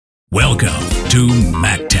Welcome to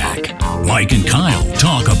MacTac. Mike and Kyle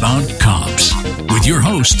talk about cops. With your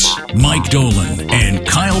hosts, Mike Dolan and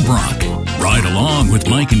Kyle Brock. Ride along with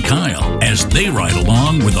Mike and Kyle as they ride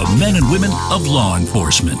along with the men and women of law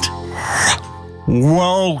enforcement.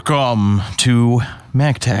 Welcome to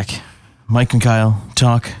MacTac. Mike and Kyle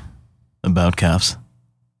talk about cops.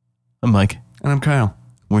 I'm Mike. And I'm Kyle.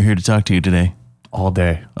 We're here to talk to you today. All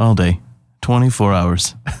day. 24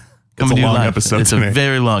 hours. It's a long episode It's today. a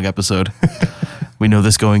very long episode. We know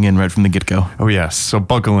this going in right from the get-go. Oh, yes. So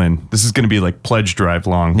buckle in. This is going to be like pledge drive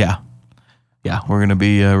long. Yeah. We're going to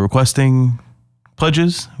be requesting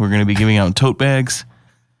pledges. We're going to be giving out tote bags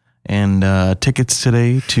and tickets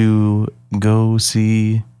today to go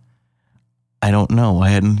see... I don't know. I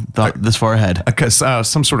hadn't thought this far ahead.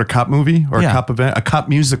 Some sort of cop movie or Yeah. a cop event, a cop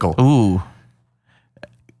musical. Ooh.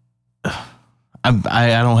 I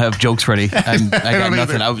don't have jokes ready. I got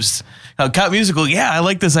nothing. either. I was cop musical. Yeah, I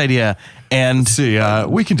like this idea. And Let's see.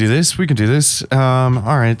 We can do this. All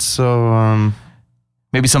right. So,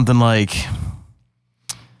 maybe something like,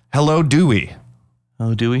 Hello, Dewey.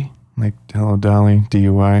 oh, Dewey? Like, hello, Dolly,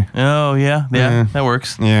 DUI. Oh, yeah, that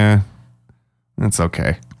works. Yeah. That's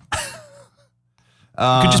okay.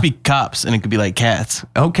 It could just be cops, and it could be like cats.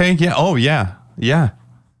 Okay. Yeah. Oh, yeah. Yeah.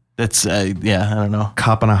 That's, I don't know.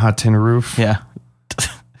 Cop on a hot tin roof. Yeah.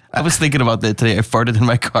 I was thinking about that today. I farted in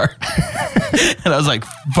my car. And I was like,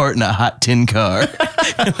 fart in a hot tin car.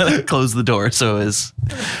 And then I closed the door, so I was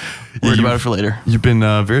worried about it for later. You've been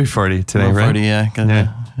very farty today, Well, right? farty, yeah.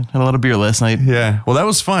 Had a lot of beer last night. Yeah. Well, that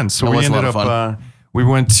was fun. So That we was a ended lot of up, we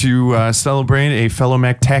went to celebrate a fellow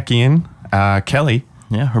MacTacian, Kelly.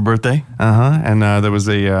 Yeah, her birthday. And there was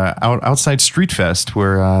a outside street fest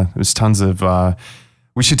where there was tons of,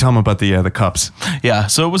 we should tell them about the cups. Yeah,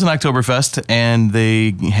 so it was an Oktoberfest, and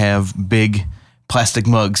they have big plastic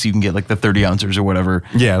mugs. You can get like the 30 ounces or whatever.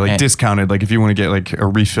 Yeah, like And- discounted. Like if you want to get like a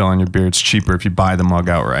refill on your beer, it's cheaper if you buy the mug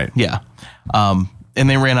outright. Yeah. And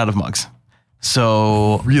they ran out of mugs.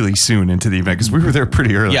 So Really soon into the event because we were there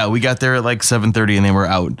pretty early. yeah, we got there at like 7:30 and they were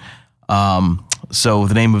out. So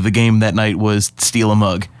the name of the game that night was Steal a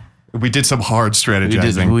Mug. We did some hard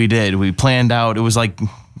strategizing. We did. We planned out. It was like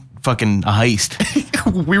fucking a heist.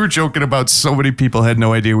 We were joking about so many people had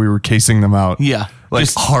no idea we were casing them out. Yeah. Like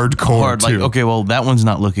hardcore hard. Like, too. okay, well, that one's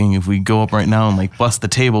not looking. If we go up right now and like bust the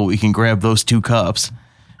table, we can grab those 2 cups.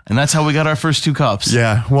 And that's how we got our first 2 cups.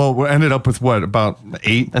 Yeah. Well, we ended up with what, about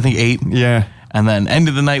 8? I think 8. Yeah. And then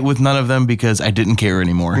ended the night with none of them because I didn't care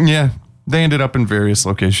anymore. Yeah. They ended up in various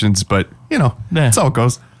locations, but that's how it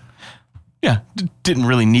goes. Yeah. Didn't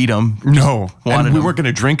really need them. No. Wanted And we them. weren't going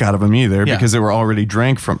to drink out of them either Yeah. because they were already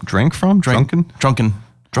drunken.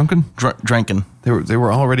 They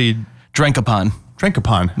were already Drank upon. drank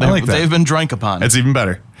upon. I like that. They've been drank upon. That's even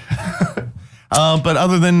better. But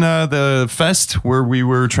other than the fest where we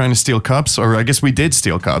were trying to steal cups, or I guess we did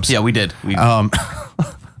steal cups. Yeah, we did.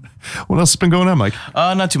 What else has been going on, Mike?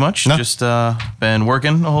 Not too much. No? Just been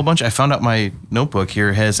working a whole bunch. I found out my notebook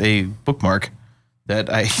here has a bookmark that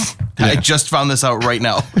I just found this out right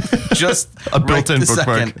now. Just A built-in this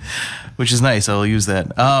bookmark. second, which is nice. I'll use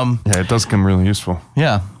that. Yeah, it does come really useful.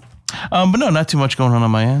 Yeah. But no, not too much going on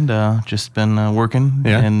my end. Just been working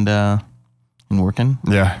Yeah. and working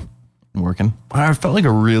Yeah. and working. I felt like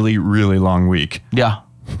a really, really long week. Yeah.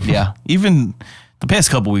 Yeah. Even the past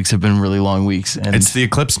couple weeks have been really long weeks. And It's the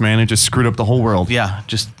eclipse, man. It just screwed up the whole world. yeah,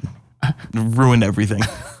 just ruined everything.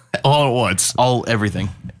 All at once. Everything.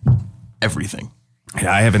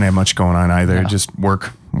 Yeah, I haven't had much going on either. Yeah. Just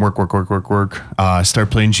work. Start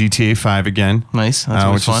playing GTA 5 again. Nice. That's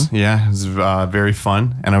always fun. It was very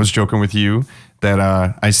fun. And I was joking with you that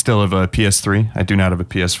I still have a PS3. I do not have a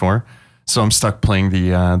PS4. So I'm stuck playing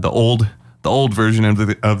the old version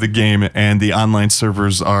of the game, and the online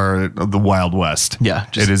servers are the Wild West. Yeah,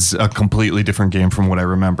 it is a completely different game from what I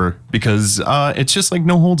remember because it's just like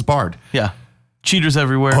no holds barred. Yeah. Cheaters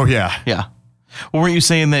everywhere. Oh, yeah. Yeah. Well, weren't you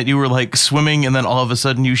saying that you were like swimming and then all of a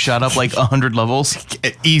sudden you shot up like 100 levels?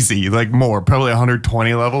 Easy, like more, probably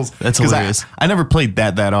 120 levels. That's 'Cause hilarious. I never played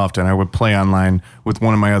that often. I would play online with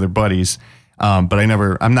one of my other buddies, but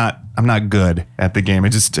I'm not good at the game. I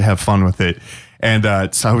just have fun with it. And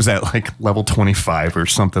so I was at like level 25 or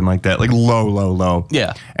something like that, like low.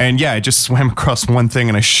 Yeah. And yeah, I just swam across one thing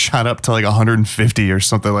and I shot up to like 150 or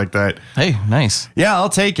something like that. Hey, nice. Yeah, I'll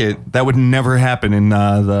take it. That would never happen in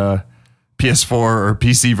the PS4 or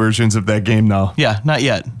PC versions of that game, though. Yeah, not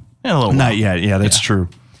yet. Yeah, a little Not while. yet. Yeah, that's true.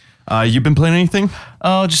 You been playing anything?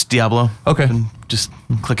 Oh, just Diablo. Okay. Been just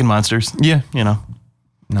clicking monsters. Yeah. You know.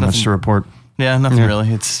 Not much to report. Yeah, nothing Yeah.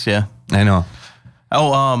 really. It's, yeah. I know.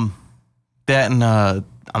 Oh, that and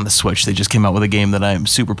on the Switch. They just came out with a game that I'm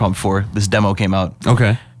super pumped for. This demo came out.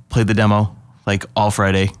 Okay. Played the demo like all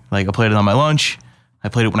Friday. Like I played it on my lunch. I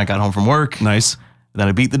played it when I got home from work. Nice. Then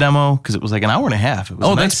I beat the demo because it was like an hour and a half. It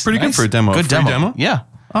was that's pretty good for a demo. Good Free demo? Yeah.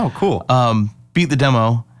 Oh, cool. Beat the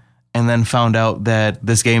demo and then found out that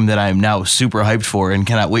this game that I'm now super hyped for and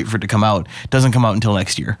cannot wait for it to come out doesn't come out until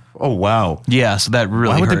next year. Oh, wow. Yeah, so that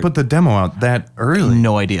really Why would hurt. they put the demo out that early?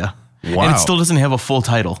 No idea. Wow. And it still doesn't have a full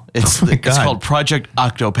title. It's my it's God. called Project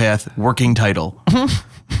Octopath working title.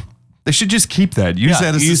 They should just keep that. Use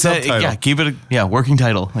that as a subtitle. Yeah, keep it working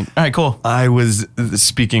title. Like, all right, cool. I was,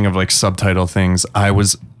 speaking of like subtitle things, I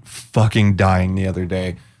was fucking dying the other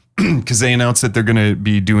day because they announced that they're going to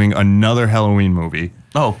be doing another Halloween movie,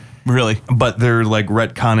 Oh, really? but they're like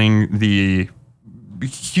retconning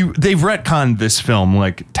they've retconned this film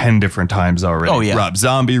like 10 different times already. Oh, yeah. Rob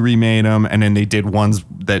Zombie remade them, and then they did ones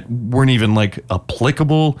that weren't even like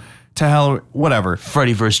applicable to Halloween, whatever.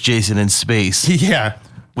 Freddy vs. Jason in space Yeah.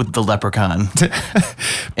 with the leprechaun But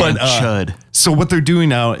and Chud. so what they're doing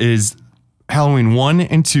now is Halloween 1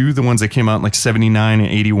 and 2, the ones that came out in like 79 and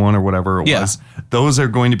 81 or whatever it Yeah. was, those are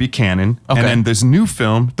going to be canon. Okay. And then this new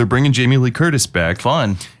film, they're bringing Jamie Lee Curtis back.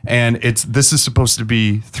 Fun. And this is supposed to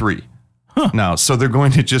be 3 now. So they're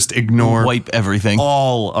going to just ignore Wipe everything.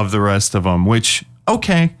 all of the rest of them, which,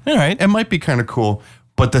 okay. All right. It might be kind of cool.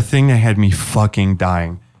 But the thing that had me fucking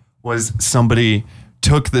dying was somebody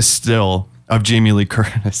took the still of Jamie Lee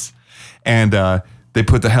Curtis and they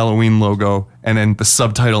put the Halloween logo, and then the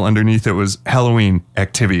subtitle underneath it was Halloween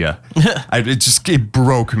Activia. It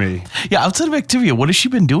broke me. Yeah, outside of Activia, what has she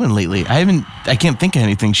been doing lately? I can't think of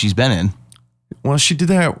anything she's been in. Well, she did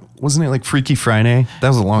that, wasn't it like Freaky Friday? That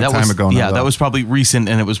was a long time ago now. Yeah, that was probably recent,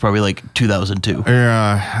 and it was probably like 2002.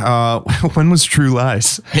 Yeah. When was True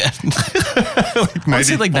Lies? Yeah. Like I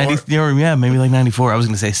say like 94? 90, yeah, maybe like 94. I was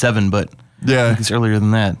going to say 7, but I Yeah. think it's earlier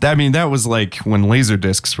than that. I mean, that was like when laser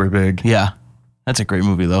discs were big. Yeah. That's a great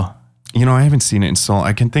movie, though. You know, I haven't seen it in so long.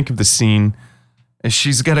 I can think of the scene.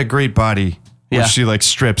 She's got a great body where Yeah. she like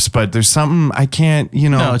strips, but there's something I can't, you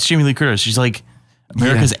know. No, it's Jamie Lee Curtis. She's like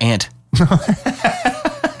America's aunt.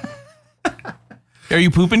 Are you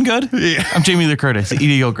pooping good? Yeah. I'm Jamie Lee Curtis. Eat a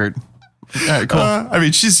yogurt. All right, cool. I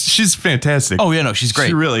mean, she's fantastic. Oh, yeah, no, she's great.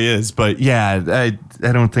 She really is. But yeah,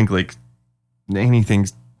 I don't think like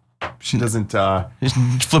anything's. She doesn't.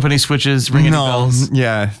 Just flip any switches, ring any bells.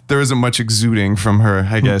 Yeah, there isn't much exuding from her.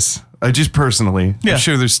 I guess. Just personally. Yeah. I'm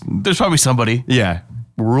sure there's. There's probably somebody. Yeah,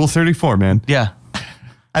 Rule 34, man. Yeah.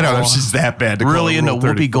 I don't know if she's that bad. To Really call it into Rule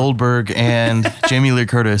 34. Whoopi Goldberg and Jamie Lee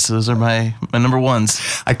Curtis. Those are my number ones.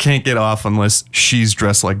 I can't get off unless she's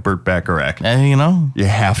dressed like Burt Bacharach. And, you know, You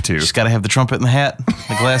have to. just got to have the trumpet and the hat,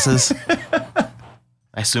 the glasses.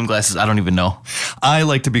 I assume glasses. I don't even know. I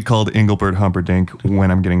like to be called Engelbert Humperdinck when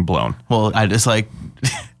I'm getting blown. Well, I just like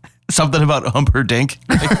something about Humperdinck.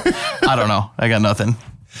 Like, I don't know. I got nothing.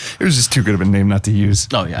 It was just too good of a name not to use.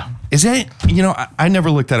 Oh, yeah. Is that, you know, I never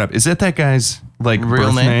looked that up. Is that guy's like Real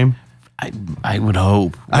birth name? I would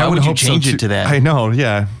hope. Why would you hope so, change too. it to that? I know,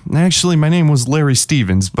 yeah. Actually, my name was Larry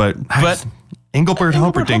Stevens, but Engelbert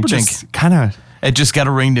Humperdinck just kind of It just got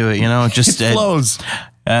a ring to it, you know. It just it flows.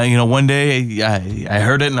 You know, one day I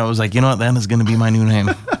heard it and I was like, you know what, that is going to be my new name,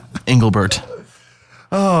 Engelbert.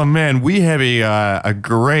 Oh man, we have a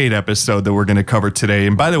great episode that we're going to cover today.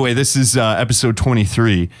 And by the way, this is episode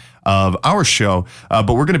 23 of our show, but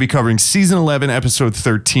we're going to be covering season 11, episode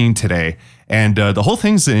 13 today. And the whole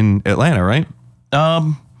thing's in Atlanta, right?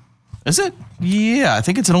 Is it? Yeah, I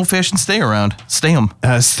think it's an old-fashioned stay-em.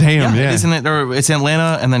 Stayham, yeah. Isn't it? Or it's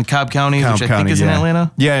Atlanta and then Cobb County, Cobb which I County, think is in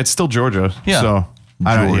Atlanta. Yeah, it's still Georgia. Yeah. So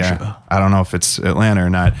I Georgia. don't know if it's Atlanta or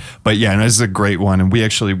not, but yeah, this is a great one. And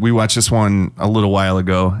we watched this one a little while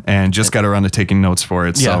ago and just got around to taking notes for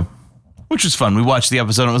it. Yeah. So Which was fun. We watched the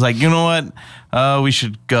episode and it was like, you know what? We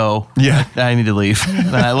should go. Yeah. I need to leave.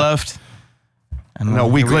 Then I left. And No, a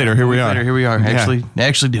week later, here we are. Here we are. Yeah.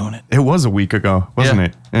 Actually doing it. it was a week ago, wasn't Yeah.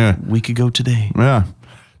 it? Yeah. Week ago today. Yeah.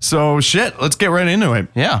 So shit, let's get right into it.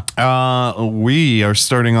 Yeah. We are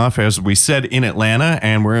starting off, as we said, in Atlanta,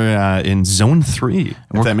 and we're in Zone 3,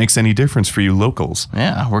 if that makes any difference for you locals.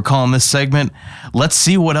 Yeah. We're calling this segment, Let's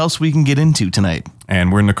See What Else We Can Get Into Tonight.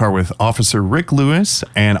 And we're in the car with Officer Rick Lewis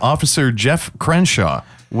and Officer Jeff Crenshaw.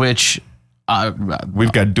 Which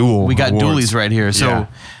We've got dual we got awards. dualies right here. So Yeah.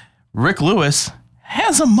 Rick Lewis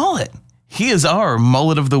has a mullet. He is our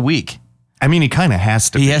mullet of the week. I mean, he kind of has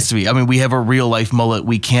to He be. has to be. I mean, we have a real life mullet.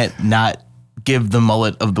 We can't not give the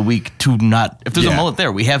mullet of the week to not. If there's a mullet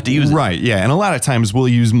there, we have to use it. Right, yeah. And a lot of times we'll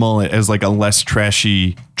use mullet as like a less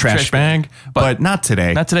trashy trash bag, but not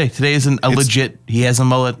today. Not today. Today isn't a legit. He has a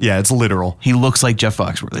mullet. Yeah, it's literal. He looks like Jeff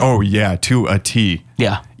Foxworthy. Oh, yeah, to a T.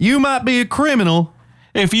 Yeah. You might be a criminal.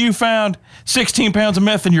 If you found 16 pounds of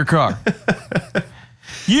meth in your car,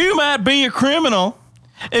 you might be a criminal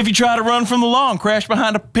if you try to run from the law and crash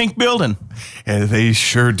behind a pink building. Yeah, they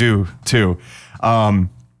sure do, too.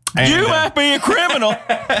 You might be a criminal.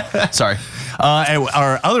 Sorry.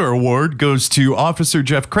 Our other award goes to Officer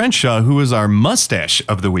Jeff Crenshaw, who is our mustache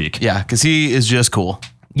of the week. Yeah, because he is just cool.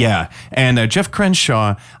 Yeah, and Jeff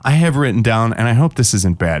Crenshaw, I have written down, and I hope this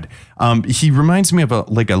isn't bad. He reminds me of a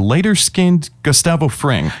lighter-skinned Gustavo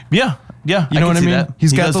Fring. Yeah. You know what I mean? That.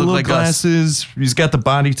 He's He got does the look little like glasses. He's got the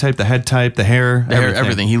body type, the head type, the hair,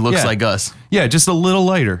 everything. He looks Yeah. like us. Yeah, just a little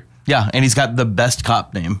lighter. Yeah, and he's got the best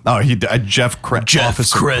cop name. Oh, Jeff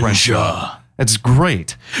Officer Crenshaw. That's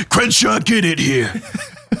great. Crenshaw, get it here.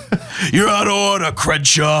 You're out of order,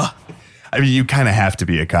 Crenshaw. I mean, you kind of have to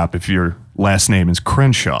be a cop if your last name is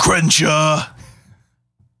Crenshaw. Crenshaw.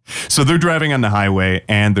 So they're driving on the highway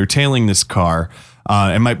and they're tailing this car.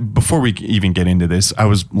 Before we even get into this, I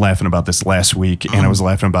was laughing about this last week, and I was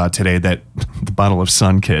laughing about today that the bottle of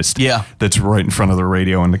Sunkist, that's right in front of the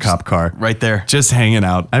radio in the cop car, right there, just hanging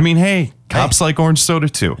out. I mean, hey, cops like orange soda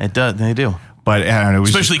too. It does, they do. But I don't know, it was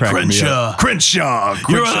especially just Crenshaw. Crenshaw.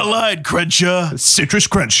 You're out of line, Crenshaw. Citrus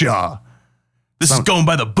Crenshaw. This is going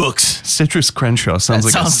by the books. Citrus Crenshaw sounds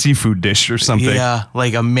like a seafood dish or something. Yeah,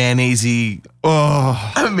 like a mayonnaisey.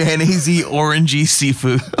 Oh, a mayonnaisey, orangey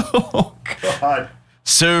seafood. Oh God.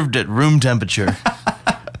 Served at room temperature.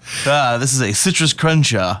 This is a Citrus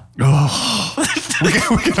Crenshaw. Oh,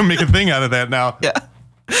 we're gonna make a thing out of that now.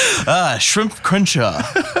 Yeah. Shrimp Crenshaw.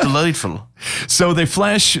 Delightful. So they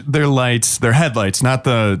flash their lights, their headlights, not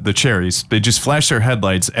the cherries. They just flash their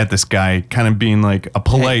headlights at this guy, kind of being like a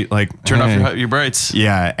polite, turn off your brights.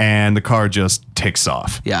 Yeah, and the car just takes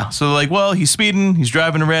off. Yeah. So they're like, well, he's speeding, he's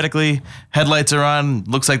driving erratically, headlights are on,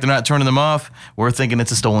 looks like they're not turning them off. We're thinking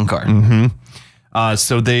it's a stolen car. Mm-hmm.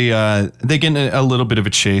 So they get in a little bit of a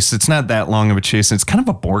chase. It's not that long of a chase. It's kind of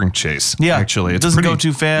a boring chase. Yeah, actually, it doesn't go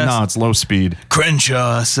too fast. No, it's low speed.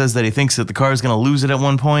 Crenshaw says that he thinks that the car is going to lose it at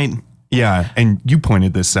one point. Yeah, and you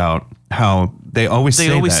pointed this out. How they always say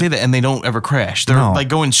that, and they don't ever crash. They're like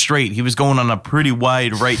going straight. He was going on a pretty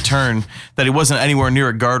wide right turn that he wasn't anywhere near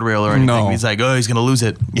a guardrail or anything. No. He's like, oh, he's going to lose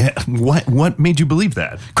it. Yeah. What made you believe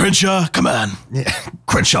that? Crenshaw, come on. Yeah.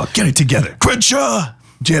 Crenshaw, get it together. Crenshaw.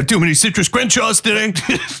 Do you have too many Citrus Crenshaws today?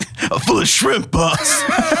 I'm full of shrimp, boss.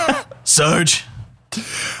 Sarge.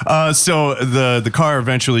 So the car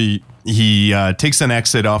eventually, he takes an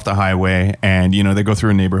exit off the highway, and they go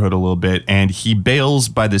through a neighborhood a little bit, and he bails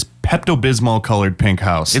by this Pepto-Bismol colored pink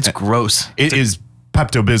house. It's gross. It is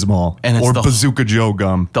Pepto-Bismol and or Bazooka Joe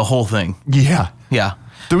gum. The whole thing. Yeah. Yeah.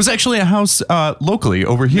 There was actually a house locally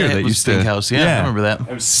over here that used to. Pink house. Yeah, I remember that.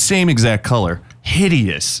 It was same exact color.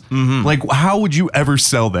 Hideous. Mm-hmm. Like, how would you ever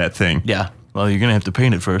sell that thing? Yeah. Well, you're going to have to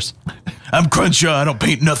paint it first. I'm Crenshaw. I don't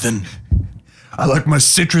paint nothing. I like my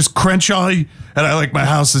Citrus Crenshaw, and I like my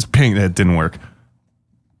houses pink. That didn't work.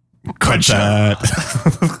 Crenshaw.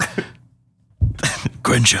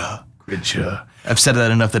 Crenshaw. I've said that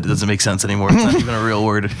enough that it doesn't make sense anymore. It's not even a real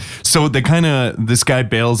word. So this guy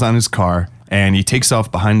bails on his car, and he takes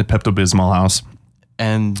off behind the Pepto-Bismol house.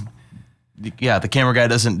 And yeah, the camera guy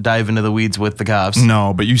doesn't dive into the weeds with the cops.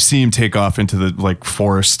 No, but you see him take off into the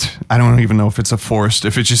forest. I don't even know if it's a forest,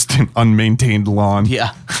 if it's just an unmaintained lawn.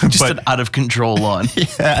 Yeah, just an out of control lawn.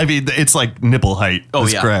 Yeah, I mean, it's like nipple height,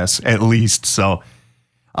 this grass, at least. So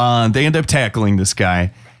they end up tackling this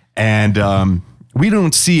guy, and we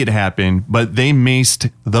don't see it happen, but they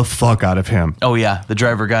maced the fuck out of him. Oh yeah, the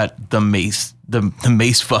driver got the mace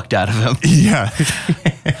fucked out of him. Yeah.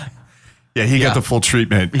 Yeah, he got the full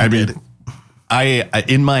treatment. I mean, I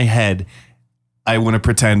in my head, I want to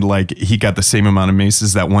pretend like he got the same amount of mace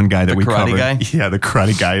as that one guy that we covered. Guy? Yeah, the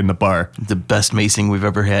karate guy in the bar. The best macing we've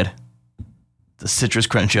ever had. The Citrus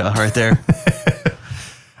Crenshaw right there.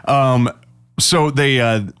 So they,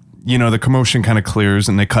 the commotion kind of clears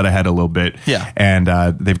and they cut ahead a little bit. Yeah. And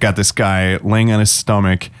they've got this guy laying on his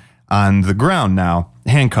stomach on the ground now,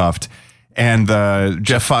 handcuffed. And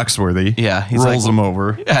Jeff Foxworthy rolls him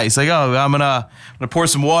over. Yeah, he's like, oh, I'm gonna pour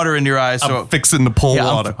some water in your eyes. I'm fixing to pull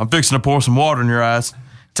water. I'm fixing to pour some water in your eyes.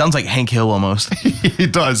 Sounds like Hank Hill almost. He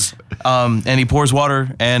does. And he pours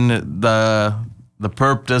water, and the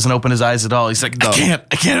perp doesn't open his eyes at all. He's like, I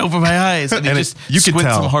can't open my eyes. And he just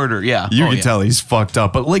squints them harder. Yeah. You can tell he's fucked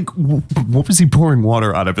up. But what was he pouring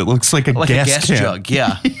water out of? It looks like a gas jug.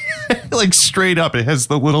 Yeah. Like straight up, it has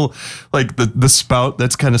the little, like the spout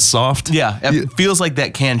that's kind of soft. Yeah, it feels like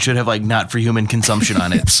that can should have like not for human consumption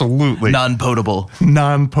on it. Absolutely. Non-potable.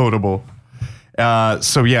 Non-potable.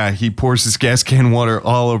 So yeah, he pours his gas can water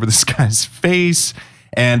all over this guy's face.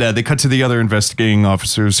 And they cut to the other investigating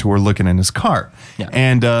officers who are looking in his car. Yeah.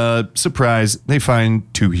 And surprise, they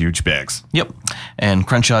find 2 huge bags. Yep. And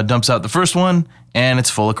Crenshaw dumps out the first one, and it's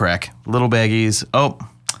full of crack. Little baggies. Oh,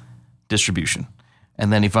 distribution.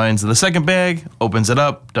 And then he finds the second bag, opens it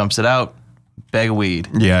up, dumps it out, bag of weed.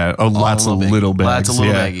 Yeah, lots of little bags. Lots of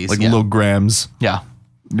little yeah, baggies. like yeah. little grams. Yeah.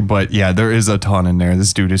 But yeah, there is a ton in there.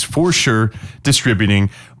 This dude is for sure distributing.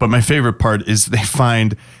 But my favorite part is they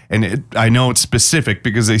find, and I know it's specific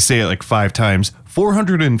because they say it like 5 times,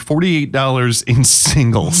 $448 in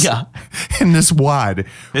singles. Yeah. In this wad.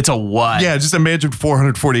 It's a wad. Yeah, just imagine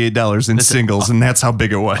 $448 in singles, and that's how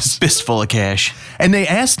big it was. Fistful of cash. And they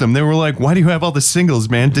asked him, they were like, why do you have all the singles,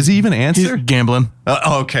 man? Does he even answer? Gambling.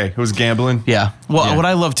 Okay. It was gambling. Yeah. Well, Yeah. what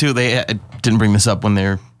I love too, they didn't bring this up when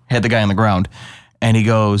they had the guy on the ground. And he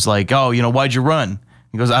goes like, oh, why'd you run?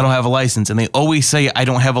 He goes, I don't have a license. And they always say, I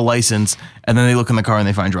don't have a license. And then they look in the car and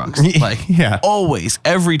they find drunks. Like, Yeah. always,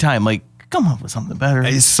 every time. Like, come up with something better.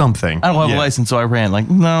 It's something. I don't have Yeah. a license, so I ran. Like,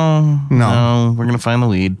 no, we're going to find the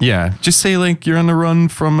weed. Yeah. Just say like you're on the run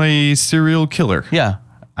from a serial killer. Yeah.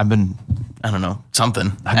 I've been, I don't know,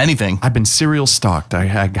 something, anything. I've been serial stalked. I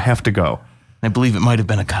have to go. I believe it might have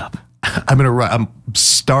been a cop. I'm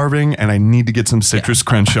starving and I need to get some citrus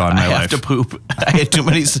Crenshaw in my I life. have to poop. I had too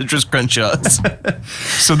many citrus Crenshaws.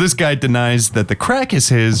 So this guy denies that the crack is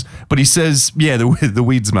his, but he says, yeah, the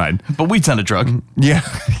weed's mine. But weed's not a drug. Yeah.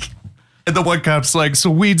 And the one cop's like, so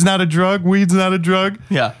weed's not a drug? Weed's not a drug?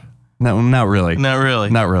 Yeah. No, not really. Not really.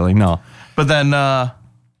 Not really, no. But then,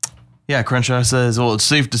 Crenshaw says, well, it's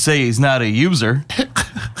safe to say he's not a user,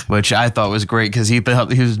 which I thought was great because he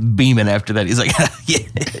was beaming after that. He's like, yeah,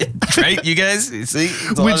 right, you guys? You see?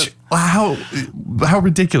 It's a lot Which, of- how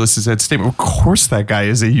ridiculous is that statement? Of course that guy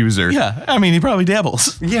is a user. yeah, I mean, he probably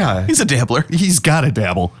dabbles. Yeah. He's a dabbler. He's got to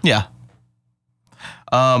dabble. Yeah.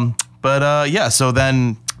 So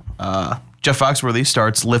then Jeff Foxworthy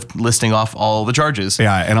starts listing off all the charges.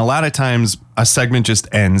 Yeah, and a lot of times a segment just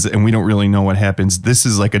ends and we don't really know what happens. This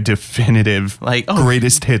is like a definitive,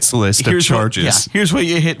 greatest hits list of charges. Here's what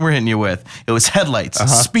we're hitting you with. It was headlights,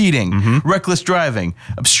 speeding, reckless driving,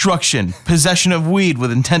 obstruction, possession of weed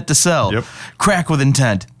with intent to sell, crack with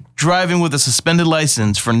intent, driving with a suspended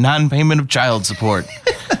license for non-payment of child support.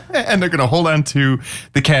 And they're going to hold on to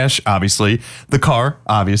the cash, obviously, the car,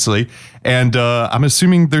 obviously, and I'm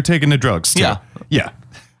assuming they're taking the drugs, too. Yeah. Yeah.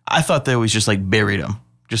 I thought they always just like buried them.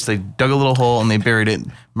 Just they dug a little hole and they buried it,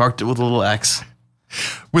 marked it with a little X.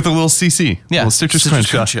 With a little CC. Yeah. A little citrus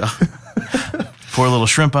Crenshaw. Pour a little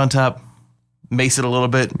shrimp on top, mace it a little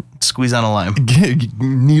bit, squeeze on a lime.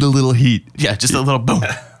 Need a little heat. Yeah, just a little boom.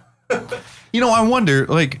 I wonder,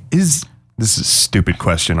 this is a stupid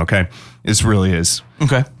question, okay? This really is.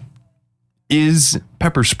 Okay. Is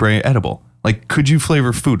pepper spray edible? Like, could you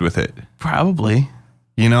flavor food with it? Probably.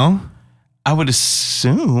 I would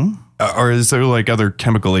assume. Or is there like other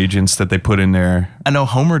chemical agents that they put in there? I know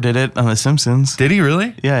Homer did it on The Simpsons. Did he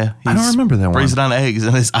really? Yeah. I don't remember that one. Sprays it on eggs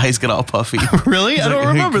and his eyes get all puffy. Really? I don't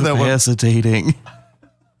remember that one. Hesitating.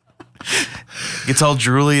 Gets all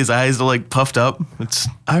drooly. His eyes are like puffed up.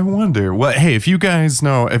 I wonder what. Hey, if you guys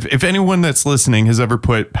know, if anyone that's listening has ever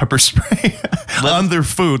put pepper spray on their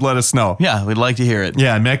food, let us know. Yeah, we'd like to hear it.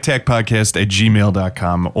 Yeah,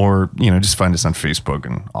 mactacpodcast@gmail.com, or just find us on Facebook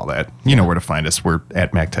and all that. You know where to find us. We're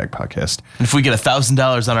at MacTac Podcast. And if we get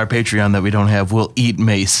 $1,000 on our Patreon that we don't have, we'll eat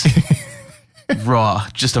mace. Raw,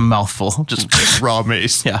 just a mouthful, just raw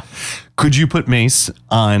mace. Yeah. Could you put mace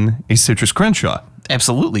on a citrus Crenshaw?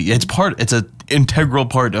 Absolutely. It's an integral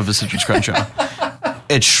part of a citrus Crenshaw.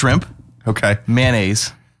 It's shrimp, Okay.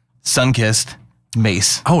 mayonnaise, Sunkissed,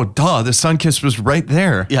 mace. Oh, duh. The Sunkist was right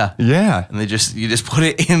there. Yeah. Yeah. And you just put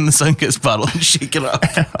it in the Sunkissed bottle and shake it up.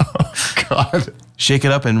 Oh, God. Shake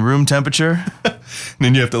it up in room temperature. And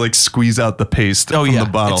then you have to squeeze out the paste from the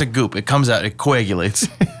bottle. It's a goop. It comes out. It coagulates.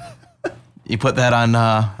 You put that on,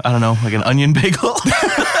 I don't know, like an onion bagel.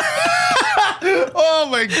 Oh,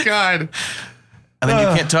 my God. And then you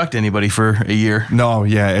can't talk to anybody for a year. No,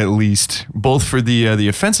 yeah, at least. Both for the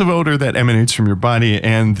offensive odor that emanates from your body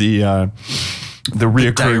and the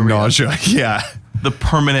reoccurring diarrhea. nausea. Yeah. The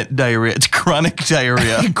permanent diarrhea. It's chronic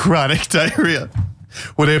diarrhea. Chronic diarrhea.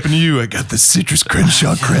 What happened to you? I got the citrus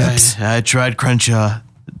Crenshaw crabs. I tried Crenshaw.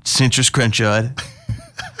 Citrus Crenshaw.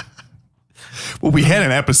 Well, we had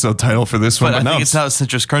an episode title for this one, But I now think it's not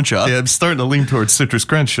Citrus Crenshaw. yeah, I'm starting to lean towards citrus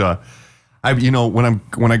Crenshaw.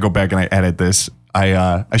 When I go back and I edit this,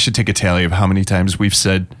 I should take a tally of how many times we've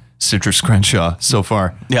said Citrus Crenshaw so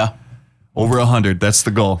far. Yeah, Over 100. That's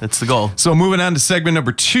the goal. that's the goal. So moving on to segment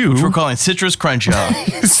number 2. We're calling Citrus Crenshaw.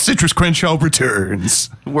 Citrus Crenshaw returns.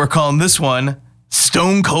 We're calling this one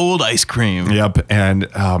Stone Cold Ice Cream. Yep. And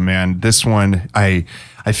oh man, this one, I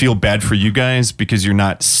feel bad for you guys because you're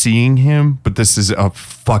not seeing him, but this is a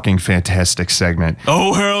fucking fantastic segment.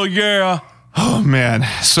 Oh, hell yeah. Oh man.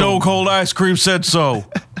 Stone Cold Ice Cream said so.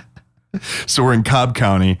 So we're in Cobb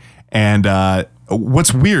County, and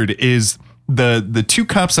what's weird is the two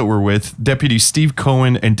cops that we're with, Deputy Steve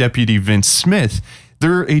Cohen and Deputy Vince Smith,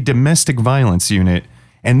 they're a domestic violence unit,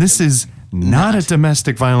 and this is not a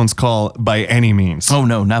domestic violence call by any means. Oh,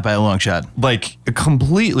 no, not by a long shot. Like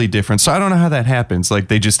completely different. So I don't know how that happens. Like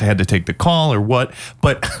they just had to take the call or what.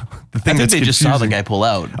 But the thing I think that's they just saw the confusing- guy pull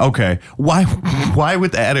out. Okay, why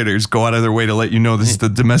would the editors go out of their way to let you know this is the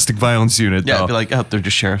domestic violence unit? Yeah, though? I'd be like, oh, they're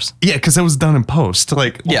just sheriffs. Yeah, because that was done in post.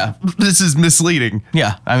 Like, Yeah. this is misleading.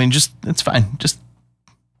 Yeah, I mean, just, it's fine. Just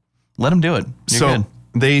let them do it. You're So good.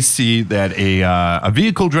 they see that a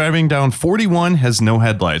vehicle driving down 41 has no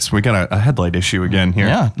headlights. We got a headlight issue again here.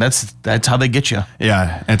 Yeah, that's how they get you.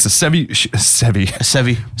 Yeah, and it's a Chevy. A Chevy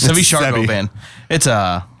Shargo Chevy. van. It's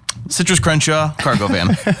a Citrus Crenshaw cargo van.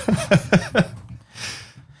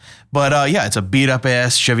 But yeah, it's a beat up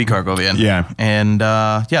ass Chevy cargo van. Yeah. And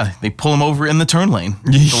yeah, they pull him over in the turn lane.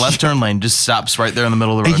 The left turn lane just stops right there in the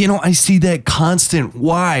middle of the road. You know, I see that constant.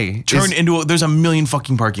 Why? Turn into there's a million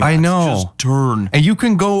fucking parking lots. I know. Just turn. And you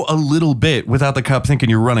can go a little bit without the cop thinking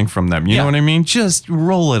you're running from them. You Yeah. know what I mean? Just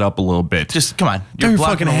roll it up a little bit. Just come on. Throw You're your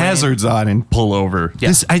blocking fucking the lane. hazards on and pull over.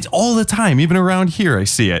 Yeah. It's all the time, even around here, I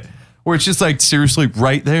see it. Where it's just like, seriously,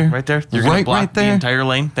 right there? Right there. You're gonna right, block right the there. entire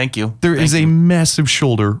lane. Thank you. There Thank is you. a massive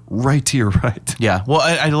shoulder right to your right. Yeah. Well,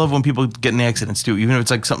 I love when people get in accidents too, even if it's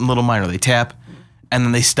like something little minor. They tap and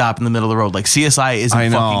then they stop in the middle of the road. Like CSI isn't I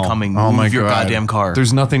know. fucking coming. Oh Move my your God. goddamn car.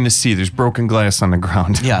 There's nothing to see. There's broken glass on the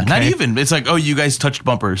ground. Yeah, not okay? even. It's like, oh, you guys touched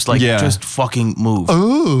bumpers. Like, Yeah. just fucking move.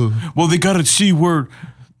 Oh. Well, they gotta see where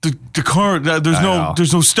the car. There's know.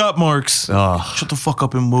 no stop marks. Ugh. Shut the fuck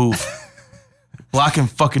up and move. Blocking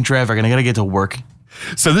fucking traffic, and I gotta get to work.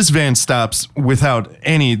 So this van stops without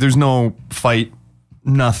any, there's no fight,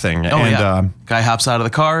 nothing. Oh and yeah. Guy hops out of the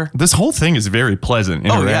car. this whole thing is very pleasant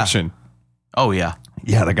yeah. interaction. Oh yeah.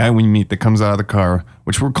 Yeah, the guy we meet that comes out of the car,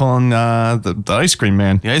 which we're calling the ice cream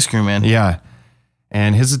man. The ice cream man. Yeah.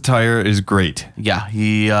 And his attire is great. Yeah.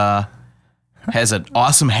 He has an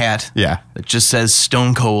awesome hat. Yeah. That just says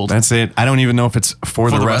Stone Cold. That's it. I don't even know if it's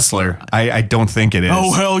for the the wrestler. I don't think it is.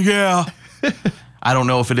 Oh hell yeah. I don't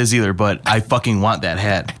know if it is either, but I fucking want that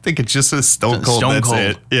hat I think it just says Stone Cold. Stone That's Cold.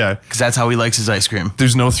 it. Yeah. because that's how he likes his ice cream.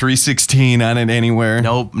 There's no 316 on it anywhere.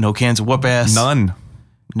 Nope, no cans of whoop ass. None.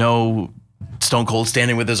 No Stone Cold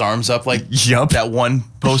standing with his arms up like Yup. that one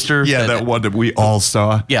poster. Yeah, that one that we all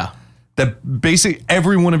saw. Yeah. That basically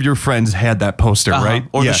every one of your friends had that poster, Uh-huh. right?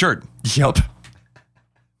 Or Yeah. the shirt. Yep.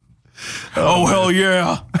 Oh hell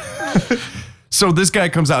yeah. So this guy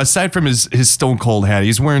comes out, aside from his Stone Cold hat,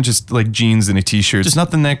 he's wearing just like jeans and a t-shirt. Just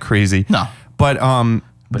nothing that crazy. No. But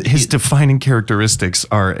his defining characteristics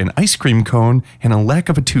are an ice cream cone and a lack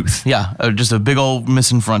of a tooth. Yeah, just a big old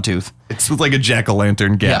missing front tooth. It's like a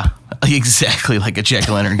jack-o'-lantern gap. Yeah, exactly like a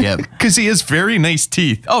jack-o'-lantern gap. Because he has very nice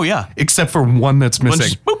teeth. Oh yeah, Except for one that's missing.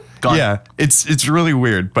 just, boop, gone. Yeah, it's really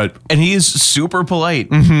weird, but and he is super polite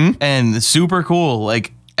and super cool.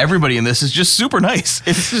 Like everybody in this is just super nice.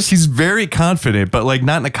 It's just he's very confident, but like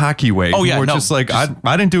not in a cocky way. Oh, yeah, More no, just like I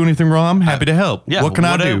didn't do anything wrong. I'm happy to help. yeah. What can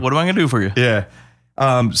I do? What am I gonna do for you? Yeah.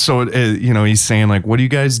 So he's saying like, "What are you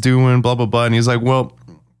guys doing?" Blah blah blah, and he's like, "Well,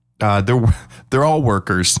 they're all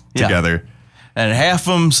workers Yeah. together." And half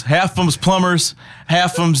of them's plumbers,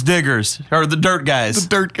 half of them's diggers, or the dirt guys.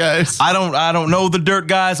 Dirt guys. I don't know the dirt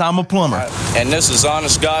guys. I'm a plumber. And this is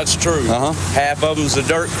honest God's truth. Half of them's the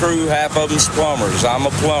dirt crew, half of them's plumbers. I'm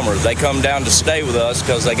a plumber. They come down to stay with us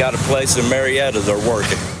because they got a place in Marietta they're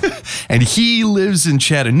working. And he lives in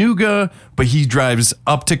Chattanooga, but he drives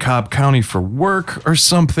up to Cobb County for work or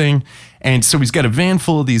something. And so he's got a van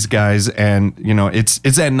full of these guys, and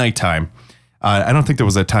it's at nighttime. I don't think there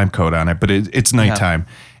was a time code on it, but it's nighttime.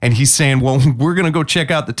 And he's saying, well, we're going to go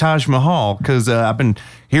check out the Taj Mahal because I've been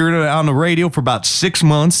hearing it on the radio for about 6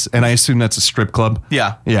 months. And I assume that's a strip club.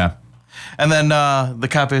 Yeah. Yeah. And then the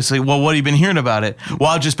cop is like, well, what have you been hearing about it? Well,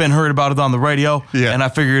 I've just been heard about it on the radio. Yeah. And I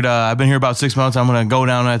figured I've been here about 6 months. I'm going to go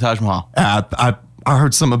down to Taj Mahal. I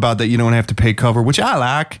heard something about that you don't have to pay cover, which I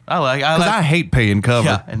like. I like. Because I hate paying cover.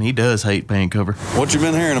 Yeah, and he does hate paying cover. What you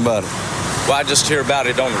been hearing about it? Well, I just hear about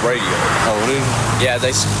it on the radio. Oh, dude. Yeah,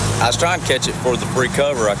 I was trying to catch it for the free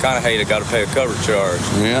cover. I kind of hate I got to pay a cover charge.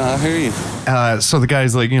 Yeah, I hear you. So the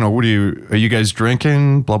guy's like, are you guys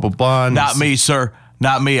drinking? Blah, blah, blah. And Not me, sir.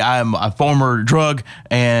 Not me. I'm a former drug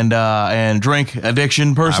and drink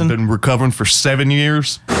addiction person. I've been recovering for 7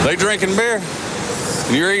 years. They drinking beer?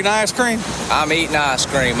 You're eating ice cream? I'm eating ice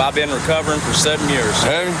cream. I've been recovering for 7 years.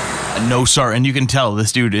 Have you? No, sir. And you can tell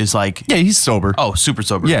this dude is like, Yeah, he's sober. oh, super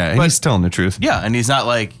sober. Yeah, But, he's telling the truth. yeah, and he's not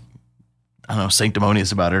like, I don't know,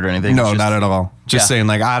 sanctimonious about it or anything. No, It's just- not at all. Just Yeah. saying,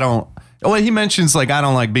 like, I don't. Well, he mentions, like, I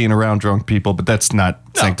don't like being around drunk people, but that's not No,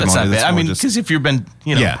 that's sanctimony. not bad. That's I more mean, just- because if you've been,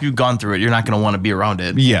 Yeah. if you've gone through it, you're not going to want to be around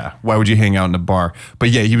it. yeah, why would you hang out in a bar? But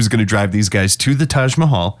yeah, he was going to drive these guys to the Taj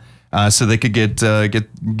Mahal so they could get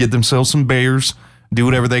themselves some beers, do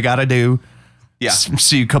whatever they got to do. Yeah.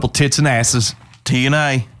 See a couple tits and asses.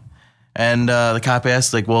 T&I. And the cop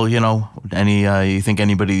asked, like, well, you think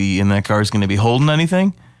anybody in that car is going to be holding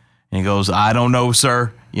anything? And he goes, I don't know,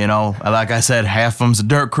 sir. Like I said, half of them's a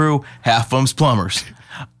dirt crew, half of them's plumbers.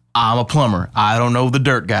 I'm a plumber. I don't know the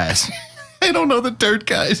dirt guys. I don't know the dirt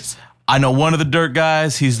guys. I know one of the dirt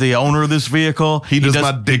guys. He's the owner of this vehicle. He does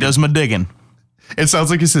my digging. He does my digging. It sounds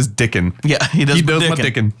like he says dickin'. Yeah, he does my dicking.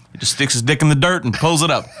 dicking. He just sticks his dick in the dirt and pulls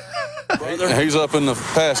it up. He's up in the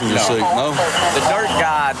passenger seat, no? The dirt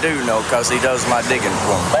guy I do know because he does my digging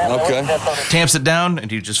for me. Okay. Tamps it down,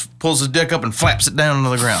 and he just pulls his dick up and flaps it down onto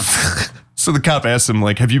the ground. So the cop asked him,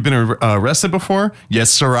 like, have you been arrested before? Yes,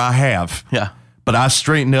 sir, I have. Yeah. But I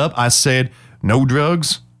straightened up. I said, no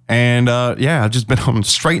drugs. And I've just been on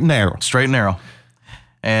straight and narrow. Straight and narrow.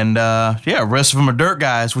 And the rest of them are dirt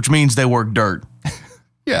guys, which means they work dirt.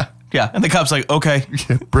 Yeah. Yeah. And the cop's like, okay.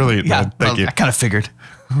 Brilliant, Yeah. man. Thank you. I kind of figured.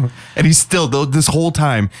 And he's still, though, this whole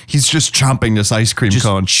time, he's just chomping this ice cream Just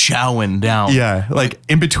cone. chowing down. Yeah, like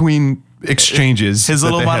in between exchanges. His that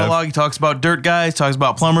little they have. monologue, he talks about dirt guys, talks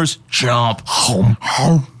about plumbers. Chomp.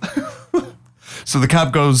 Home. So the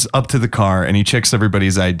cop goes up to the car and he checks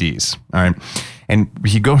everybody's IDs. All right. And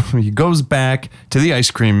he goes back to the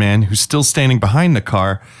ice cream man who's still standing behind the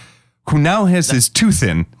car, who now has his tooth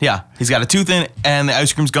in. Yeah. He's got a tooth in, and the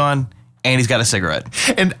ice cream's gone, and he's got a cigarette.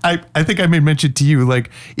 And I think I made mention to you, like,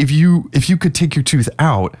 if you could take your tooth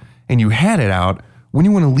out and you had it out,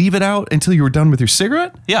 wouldn't you want to leave it out until you were done with your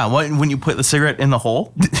cigarette? Yeah. When you put the cigarette in the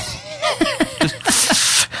hole,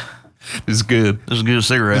 It's good. it's a good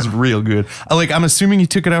cigarette. It's real good. I'm assuming you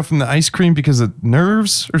took it out from the ice cream because of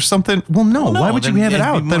nerves or something. Well, no. No, Why would you then have it it'd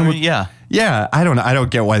out? be Then more- would- yeah. Yeah. I don't know. I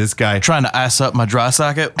don't get why this guy. Trying to ass up my dry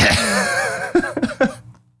socket.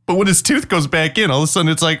 But when his tooth goes back in, all of a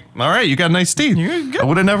sudden it's like, all right, you got nice teeth. I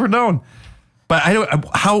would have never known. But I don't.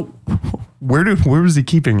 How? Where was he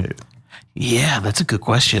keeping it? Yeah, that's a good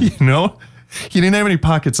question. You know, he didn't have any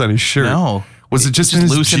pockets on his shirt. No. Was it just in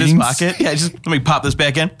his loose in his jeans? pocket? Yeah, just let me pop this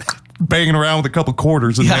back in. Banging around with a couple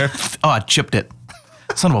quarters in Yeah. there. Oh, I chipped it.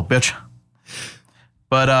 Son of a bitch.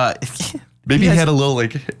 But Maybe he had a little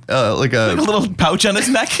like a little pouch on his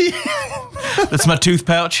neck. That's my tooth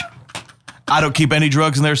pouch. I don't keep any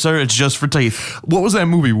drugs in there, sir. It's just for teeth. What was that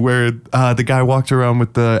movie where the guy walked around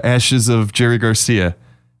with the ashes of Jerry Garcia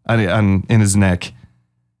in his neck?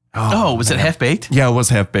 Oh, was it Half Baked? Yeah, it was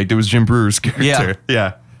Half Baked. It was Jim Brewer's character.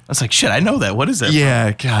 Yeah. I was like, shit, I know that. What is that?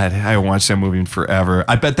 Yeah, God, I haven't watched that movie in forever.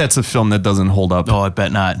 I bet that's a film that doesn't hold up. Oh, I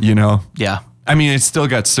bet not. You know? Yeah. I mean, it's still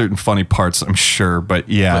got certain funny parts, I'm sure, but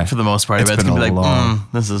yeah. But for the most part, I it's bet it's been going to be a like, long,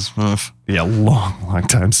 this is... yeah, long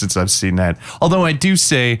time since I've seen that. Although I do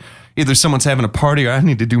say either someone's having a party or I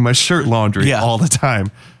need to do my shirt laundry Yeah. all the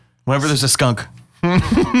time. Whenever there's a skunk.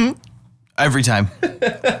 Every time.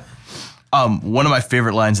 One of my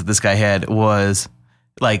favorite lines that this guy had was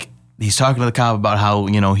like, he's talking to the cop about how,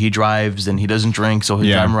 he drives and he doesn't drink, so he'll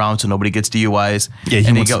Yeah. drive him around so nobody gets DUIs. Yeah, he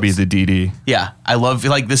and wants to be the DD. Yeah, I love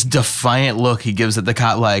like this defiant look he gives at the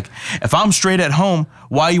cop. Like, if I'm straight at home,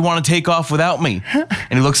 why you want to take off without me? And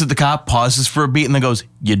he looks at the cop, pauses for a beat, and then goes,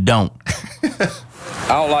 "You don't."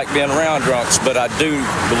 I don't like being around drunks, but I do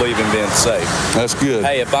believe in being safe. That's good.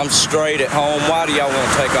 Hey, if I'm straight at home, why do y'all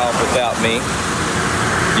want to take off without me?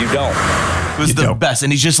 You don't. It was the don't. best,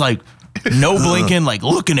 and he's just like, no blinking, like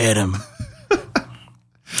looking at him.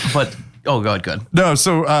 But oh god, good. No,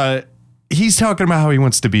 so he's talking about how he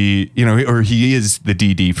wants to be, or he is the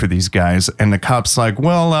DD for these guys. And the cop's like,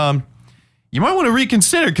 well, you might want to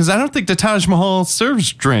reconsider because I don't think the Taj Mahal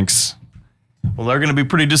serves drinks. Well, they're gonna be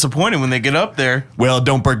pretty disappointed when they get up there. Well,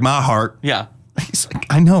 don't break my heart. Yeah. He's like,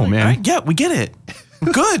 I know, man. Yeah, we get it.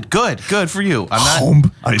 Good for you. I'm not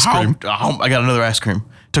Home ice cream. I got another ice cream.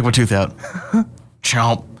 Took my tooth out.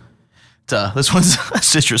 Chomp. This one's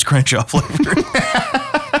citrus Crenshaw flavored.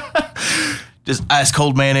 Just ice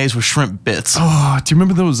cold mayonnaise with shrimp bits. Oh, do you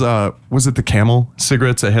remember those? Was it the Camel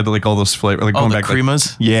cigarettes that had like all those flavors? Like Oh, going the back, like-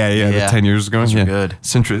 creamas? yeah, Yeah. 10 years ago. Those were yeah. good.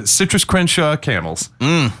 Citrus Crenshaw Camels.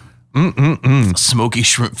 Smoky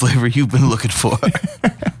shrimp flavor you've been looking for.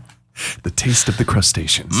 The taste of the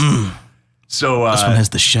crustaceans. So This one has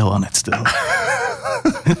the shell on it still.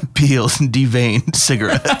 Peels and deveined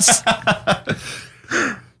cigarettes.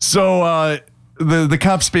 So the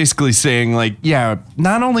cop's basically saying, like, yeah,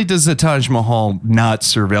 not only does the Taj Mahal not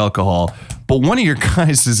serve alcohol, but one of your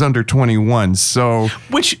guys is under 21. So,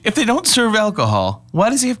 Which, if they don't serve alcohol, why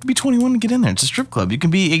does he have to be 21 to get in there? It's a strip club. You can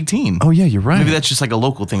be 18. oh yeah, you're right. Maybe that's just like a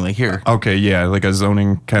local thing, like here. Okay, yeah, like a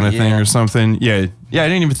zoning kind of thing Yeah. or something. Yeah, I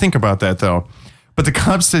didn't even think about that though. But the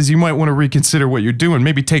cop says you might want to reconsider what you're doing.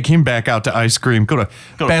 Maybe take him back out to ice cream. Go to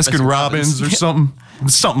Go to Baskin Robbins Baskin-Robbins. or Yeah.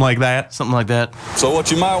 something like that. Something like that. So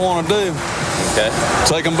what you might want to do, Okay.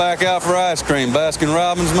 take them back out for ice cream, Baskin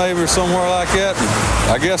Robbins maybe or somewhere like that.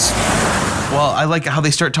 And I guess Well, I like how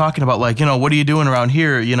they start talking about, like, what are you doing around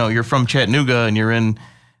here? You're from Chattanooga and you're in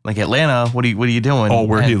like Atlanta. What are you doing? Oh,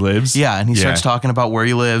 where he And- lives? Yeah, and he Yeah. starts talking about where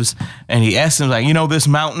he lives, and he asks him like, this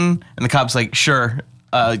mountain? And the cop's like, sure,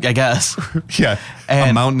 I guess. Yeah, a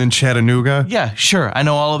And- mountain in Chattanooga. Yeah, sure, I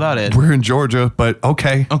know all about it. We're in Georgia, but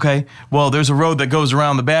okay. Okay, well, there's a road that goes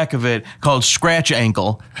around the back of it called Scratch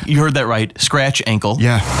Ankle. You heard that right, Scratch Ankle.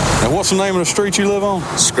 Yeah. and what's the name of the street you live on?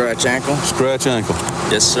 Scratch ankle. Scratch Ankle.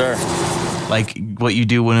 Yes, sir. Like what you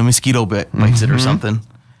do when a mosquito bites it or something.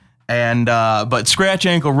 And but Scratch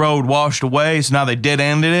Ankle Road washed away, so now they dead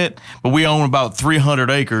ended it. But we own about 300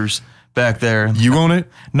 acres back there. You own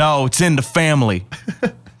it? No, it's in the family.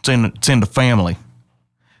 It's in the family.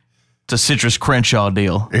 It's a Citrus Crenshaw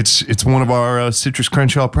deal. It's one of our Citrus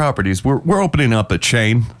Crenshaw properties. We're opening up a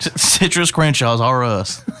chain. Citrus Crenshaws are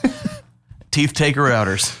us. Teeth taker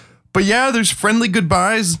outers. But yeah, there's friendly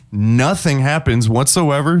goodbyes. Nothing happens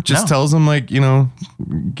whatsoever. Just No. tells them, like,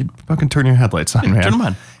 fucking turn your headlights on, man. turn 'em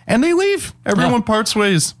on. And they leave. Everyone Yeah. parts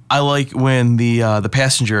ways. I like when the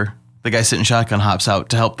passenger, the guy sitting shotgun, hops out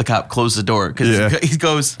to help the cop close the door because Yeah. he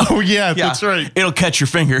goes, Oh yeah, that's right. It'll catch your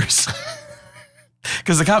fingers.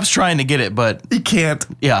 Because the cop's trying to get it, but He can't.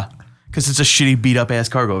 yeah, because it's a shitty beat up ass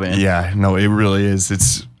cargo van. Yeah, no, it really is.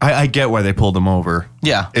 It's I get why they pulled him over.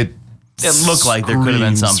 Yeah. It looked like there could have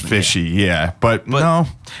been screams something. fishy, yeah. But no.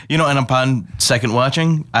 And upon second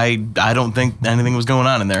watching, I don't think anything was going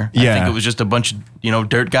on in there. I Yeah. think it was just a bunch of,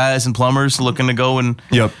 dirt guys and plumbers looking to go and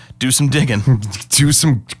Yep. do some digging. Do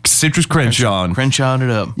some Citrus Crenshaw. Crenshawed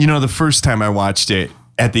it up. The first time I watched it,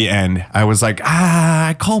 at the end, I was like,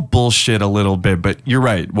 I call bullshit a little bit, but you're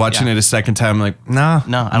right. Watching Yeah. it a second time, I'm like, nah.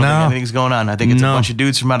 No, I don't think anything's going on. I think it's No. a bunch of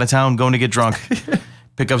dudes from out of town going to get drunk.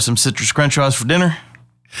 Pick up some Citrus Crenshaws for dinner.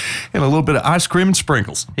 And a little bit of ice cream and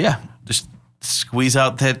sprinkles. Yeah, just squeeze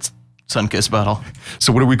out that Sunkist bottle.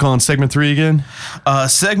 So what are we calling segment 3 again?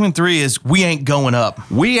 Segment 3 is We Ain't Going Up.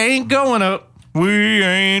 We ain't going up. We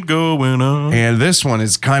ain't going up. And this one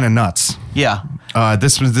is kind of nuts. Yeah,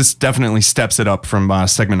 This definitely steps it up from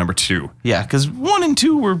segment number 2. yeah, because 1 and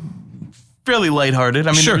 2 were fairly lighthearted.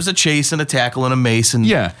 I mean, Sure. there was a chase and a tackle and a mace. And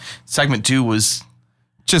Yeah. segment 2 was,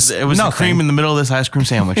 Just it was the nothing. cream in the middle of this ice cream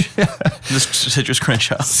sandwich. This Citrus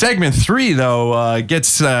Crenshaw. Segment 3 though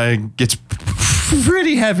gets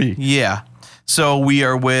pretty heavy. Yeah. So we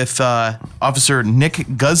are with Officer Nick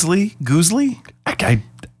Goosley.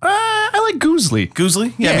 I like Goosley.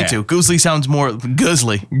 Goosley? Yeah, Yeah. me too. Goosley sounds more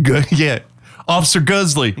Goosley. Good, yeah. Officer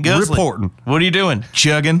Goosley, Goosley. reporting. What are you doing?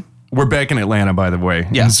 Chugging? We're back in Atlanta, by the way.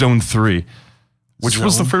 Yeah. In Zone 3. Which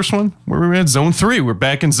was the Zone? first one? Where we were at Zone 3. We're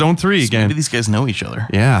back in Zone 3 Maybe again. these guys know each other.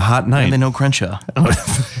 Yeah, hot night. And they know Crenshaw.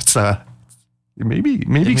 It's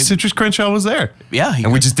maybe Citrus Crenshaw was there. Yeah.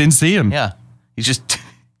 And we just didn't see him. Yeah. He's just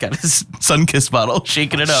got his Sunkist bottle,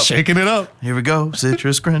 shaking it up. Shaking it up. Here we go.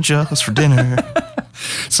 Citrus Crenshaws for dinner.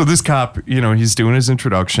 So this cop, he's doing his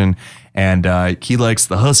introduction, and he likes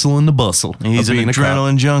the hustle and the bustle. He's of an being a cop.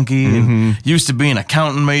 adrenaline junkie and used to be an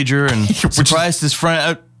accountant major and surprised his friend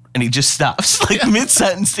out, and he just stops like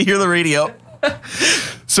mid-sentence to hear the radio.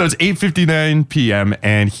 So it's 8:59 p.m.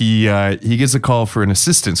 and he gets a call for an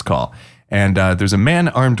assistance call, and there's a man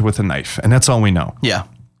armed with a knife, and that's all we know. Yeah.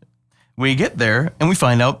 We get there and we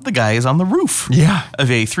find out the guy is on the roof Yeah.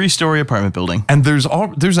 of a 3-story apartment building. And there's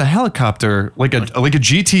a helicopter, like a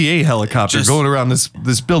GTA helicopter, Just- going around this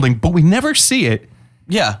building, but we never see it,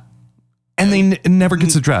 Yeah. and it never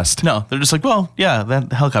gets addressed. No, they're just like, well, yeah,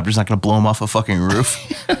 that helicopter's not going to blow him off a fucking roof.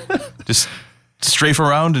 Just strafe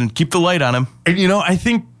around and keep the light on him. And I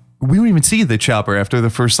think we don't even see the chopper after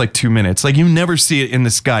the first 2 minutes. Like, you never see it in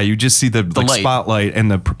the sky. You just see the light. spotlight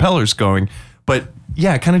and the propellers going. But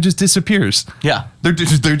kind of just disappears. Yeah. They're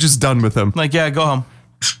just done with him. Like, yeah, go home.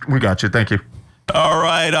 We got you. Thank you. All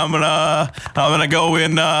right, I'm gonna go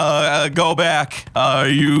in, go back.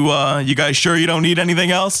 You guys sure you don't need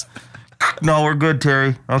anything else? No, we're good,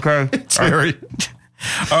 Terry. Okay. Terry.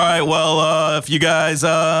 All right, well, if you guys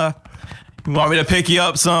want me to pick you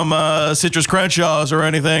up some citrus Crenshaws or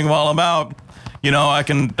anything while I'm out, I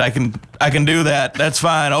can do that. That's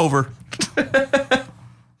fine. Over.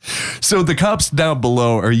 So the cops down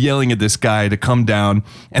below are yelling at this guy to come down,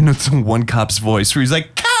 and it's one cop's voice where he's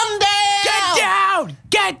like, "Come down! Get down!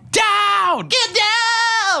 Get down! Get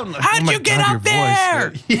down! How'd you get up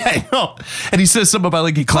there?" Yeah, I know. And he says something about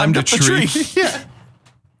like he climbed a up the tree. tree. Yeah.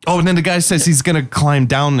 Oh, and then the guy says he's gonna climb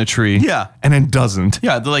down the tree. Yeah. And then doesn't.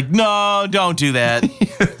 Yeah, they're like, no, don't do that.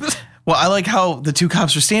 Well, I like how the two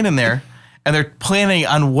cops are standing there and they're planning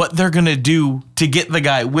on what they're going to do to get the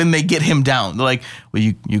guy when they get him down. They're like, well,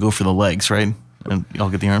 you go for the legs, right? And I'll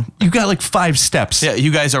get the arm. You got like 5 steps. Yeah,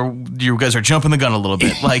 you guys are jumping the gun a little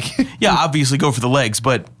bit. Like, yeah, obviously go for the legs,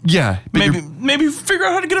 but Yeah. But maybe figure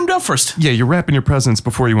out how to get him down first. yeah, you're wrapping your presents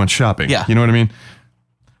before you went shopping. Yeah. You know what I mean?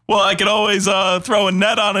 Well, I could always throw a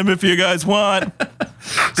net on him if you guys want.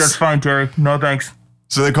 That's fine, Terry. No thanks.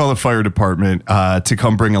 So they call the fire department to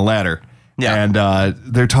come bring a ladder. Yeah. And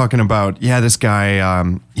they're talking about, this guy,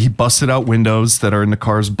 he busted out windows that are in the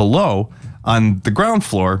cars below on the ground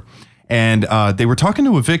floor. And they were talking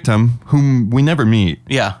to a victim whom we never meet.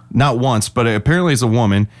 Yeah. Not once, but apparently it's a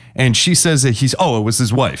woman. And she says that it was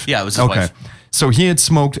his wife. Yeah, it was his wife. So he had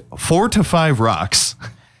smoked 4 to 5 rocks.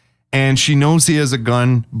 And she knows he has a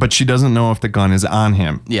gun, but she doesn't know if the gun is on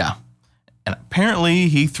him. Yeah. And apparently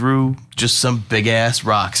he threw just some big ass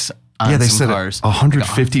rocks on They some said cars.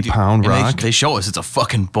 150 pound And rock. They show us it's a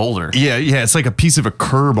fucking boulder. Yeah, it's like a piece of a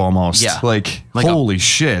curb almost. Yeah. Like Like holy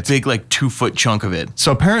shit. Big, like 2-foot chunk of it.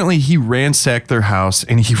 So apparently he ransacked their house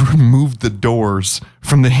and he removed the doors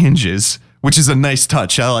from the hinges, which is a nice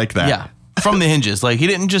touch. I like that. Yeah. From the hinges. Like he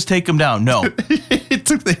didn't just take them down. No. It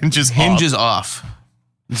took the hinges off. Hinges off.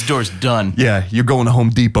 This door's done. Yeah, you're going to Home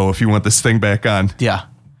Depot if you want this thing back on. Yeah.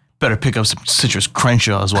 Better pick up some citrus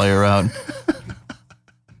Crenshaws while you're out.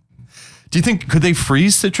 Do you think could they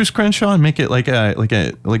freeze citrus Crenshaw and make it like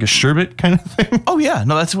a sherbet kind of thing? Oh yeah.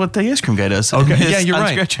 No, that's what the ice cream guy does. Okay. Yeah, you're on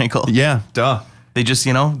right. Scratch Ankle. Yeah, duh. They just,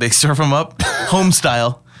 they serve them up home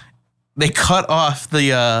style. They cut off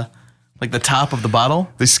the the top of the bottle.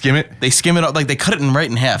 They skim it. They skim it up, like they cut it right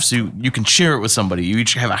in half, so you can share it with somebody. You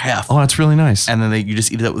each have a half, Oh, that's really nice. and then you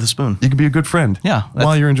just eat it up with a spoon. You can be a good friend. Yeah,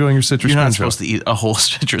 While you're enjoying your citrus You're not Crenshaw. supposed to eat a whole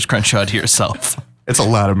citrus Crenshaw to yourself. It's a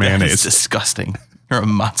lot of It's mayonnaise. disgusting. You're a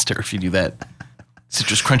monster if you do that.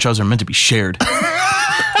 Citrus Crenshaws are meant to be shared.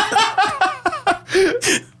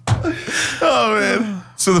 Oh man.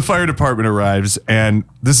 So the fire department arrives, and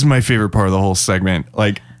this is my favorite part of the whole segment.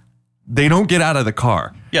 Like, they don't get out of the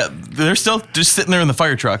car. Yeah, they're still just sitting there in the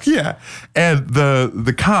fire truck. Yeah. And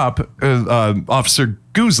the cop, Officer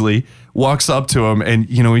Goosley, walks up to him, and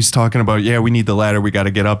he's talking about, we need the ladder, we got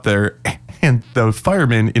to get up there. And the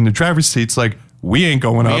fireman in the driver's seat's like, we ain't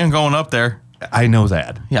going up. We ain't going up there. I know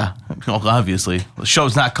that. Yeah, well, obviously. The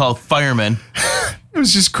show's not called Firemen. It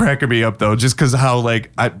was just cracking me up though, just because how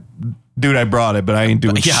I brought it, but I ain't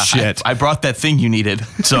doing Yeah, shit. I brought that thing you needed,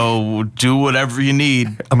 so do whatever you need.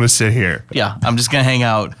 I'm gonna sit here. Yeah, I'm just gonna hang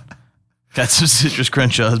out. Got some citrus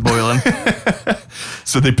Crenshaws boiling.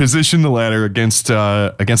 So they position the ladder against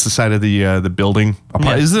the side of the building.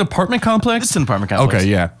 Yeah. Is it an apartment complex? It's an apartment complex.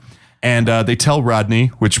 Okay, yeah. And they tell Rodney,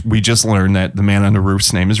 which we just learned that the man on the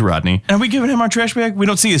roof's name is Rodney. And are we giving him our trash bag? We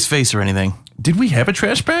don't see his face or anything. Did we have a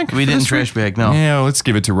trash bag? We for didn't this trash week? bag, no. Yeah, let's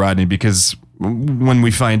give it to Rodney because when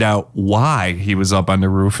we find out why he was up on the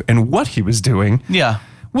roof and what he was doing, Yeah.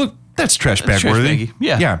 well, that's trash bag trash worthy. baggy,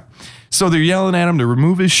 yeah. Yeah. So they're yelling at him to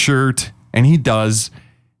remove his shirt, and he does.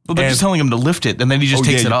 Well, they're And- just telling him to lift it, and then he just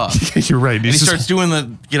takes it off. Yeah, you're right. And he starts doing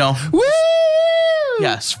the, woo!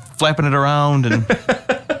 yes, flapping it around, and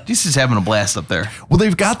he's just having a blast up there. Well,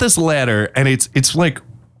 they've got this ladder, and it's like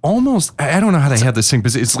almost, I don't know how they had this thing,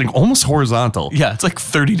 but it's like almost horizontal. Yeah, it's like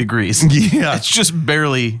 30 degrees. Yeah. It's just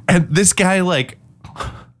barely. And this guy, like,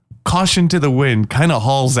 caution to the wind, kind of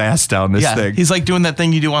hauls ass down this Yeah, thing. he's like doing that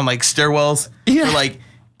thing you do on like stairwells. Yeah. Where, like,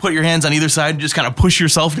 put your hands on either side and just kind of push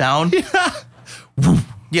yourself down.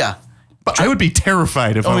 Yeah. But I would be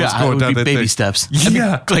terrified if I was it going would down be that baby thing. steps. I'd be,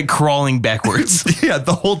 Yeah. like crawling backwards. Yeah,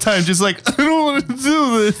 the whole time, just like, I don't want to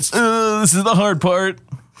do this. This is the hard part.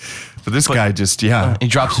 But this guy just, yeah. He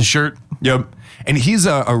drops his shirt. Yep. And he's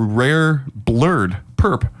a rare blurred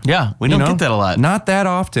perp. Yeah, we don't get that a lot. Not that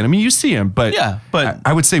often. I mean, you see him, but Yeah, but-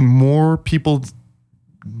 I would say more people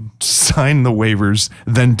sign the waivers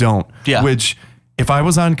than don't. Yeah. Which if I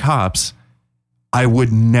was on Cops, I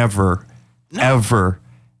would never, ever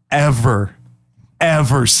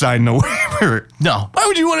sign the waiver. No. Why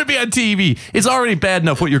would you want to be on TV? It's already bad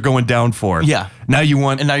enough what you're going down for. Yeah. Now you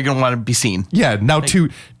want, And now you're going to want to be seen. yeah. Now two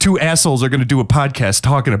assholes are going to do a podcast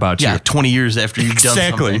talking about Yeah, you. 20 years after you've done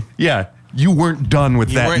Exactly. something. Yeah. You weren't done with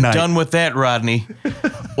You that weren't night. done with that, Rodney.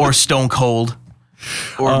 Or Stone Cold.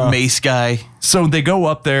 Or Mace Guy. So they go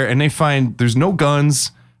up there and they find there's no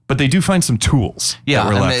guns, but they do find some tools Yeah,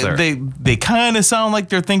 that were left and there. they kind of sound like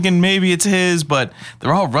they're thinking maybe it's his, but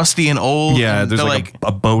they're all rusty and old. yeah, and there's they're like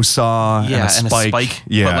a bow saw yeah, and a spike.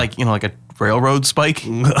 Yeah. But like, like a railroad spike.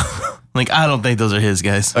 Like, I don't think those are his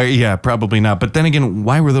guys. Yeah, probably not. But then again,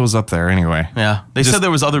 why were those up there anyway? Yeah. They said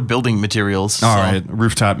there was other building materials. All so- right,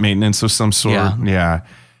 rooftop maintenance of some sort. Yeah. Yeah.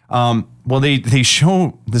 Well, they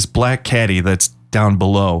show this black caddy that's down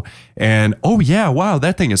below, and oh yeah, wow,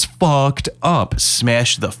 that thing is fucked up.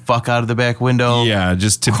 Smashed the fuck out of the back window. Yeah,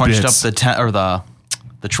 just to Crunched bits. up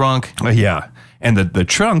the trunk. Yeah, and the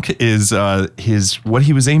trunk is what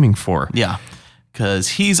he was aiming for. Yeah. Because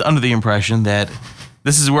he's under the impression that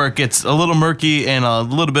this is where it gets a little murky and a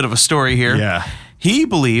little bit of a story here. Yeah. He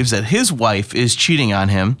believes that his wife is cheating on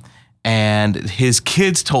him, and his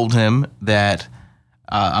kids told him that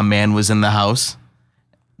a man was in the house.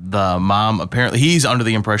 The mom, apparently, he's under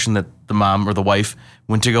the impression that the mom or the wife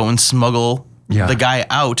went to go and smuggle Yeah. the guy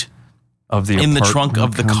out. Of the In the apartment trunk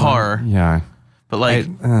of the combo. car. Yeah. But like,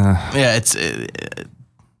 yeah, it's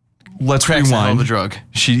Let's cracks a hell of a rewind. drug.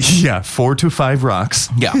 4 to 5 rocks.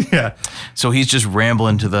 Yeah. Yeah. So he's just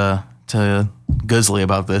rambling to Guzley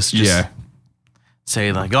about this. Just Yeah.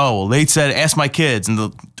 say like, oh, well, they said, ask my kids. And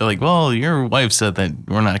they're like, well, your wife said that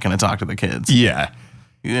we're not going to talk to the kids. Yeah.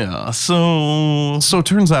 Yeah. So So it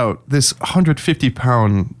turns out this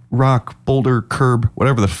 150-pound rock, boulder, curb,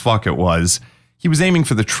 whatever the fuck it was, he was aiming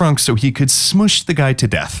for the trunk so he could smush the guy to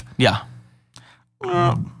death. yeah,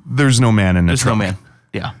 There's no man in the there's trunk. no man.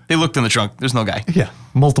 Yeah. They looked in the trunk. There's no guy. Yeah,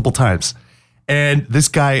 multiple times. And this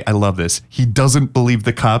guy, I love this. He doesn't believe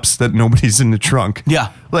the cops that nobody's in the trunk.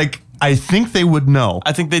 Yeah. Like, I think they would know.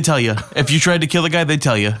 I think they'd tell you. If you tried to kill the guy, they'd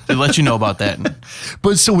tell you. They'd let you know about that.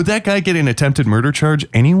 But so would that guy get an attempted murder charge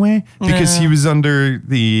anyway? Because he was under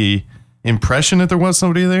the impression that there was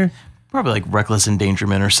somebody there? Probably like reckless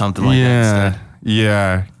endangerment or something like that. Yeah. instead.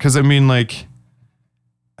 Yeah. Because I mean, like,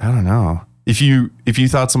 I don't know. If you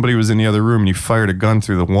thought somebody was in the other room and you fired a gun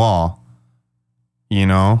through the wall,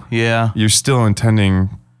 Yeah. you're still intending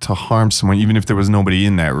to harm someone, even if there was nobody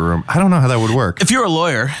in that room. I don't know how that would work. If you're a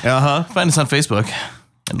lawyer, Uh-huh. find us on Facebook.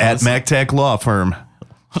 At MacTac Law Firm.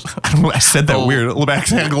 I said that Oh. weird.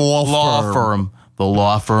 MacTac Law firm. The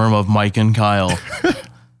law firm of Mike and Kyle.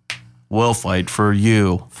 We'll fight for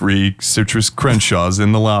you. Free Citrus Crenshaws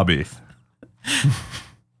in the lobby.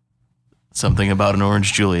 Something about an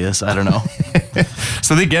Orange Julius. I don't know.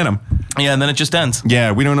 So they get him. Yeah, and then it just ends.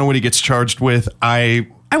 Yeah, we don't know what he gets charged with. I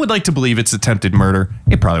would like to believe it's attempted murder.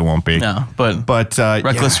 It probably won't be. No, but But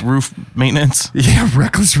reckless roof maintenance. Yeah,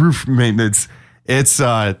 reckless roof maintenance. It's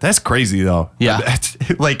that's crazy though. Yeah. That's,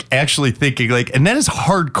 like actually thinking like, and that is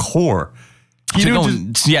hardcore. You To know, go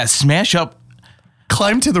just and- yeah, smash up.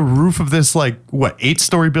 climb to the roof of this like what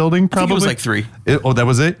 8-story building? Probably I think it was like 3. Oh, that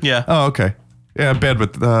was it. Yeah. Oh, okay. Yeah, I'm bad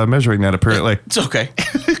with measuring that. Apparently, It's okay.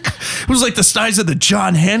 it was like the size of the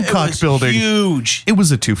John Hancock It was building. huge. It was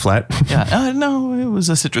a 2-flat. Yeah. No, it was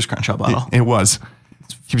a Citrus Crenshaw bottle. It was.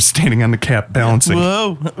 He was standing on the cap balancing.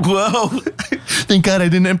 Whoa. Thank God I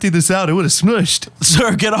didn't empty this out. It would have smushed.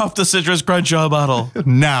 Sir, get off the Citrus Crenshaw bottle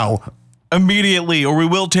Now. immediately or we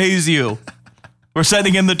will tase you. We're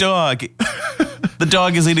sending in the dog. The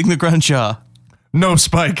dog is eating the Crenshaw. No,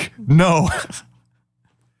 Spike. No.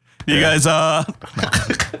 You guys,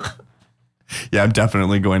 Yeah, I'm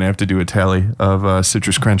definitely going to have to do a tally of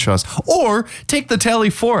Citrus Crenshaws. Or take the tally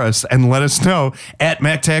for us and let us know at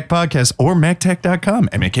MacTac Podcast or MacTac.com,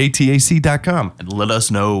 MAKTAC.com. and let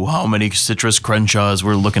us know how many Citrus Crenshaws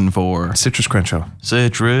we're looking for. Citrus Crenshaw.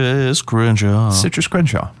 Citrus Crenshaw. Citrus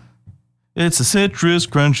Crenshaw. It's a Citrus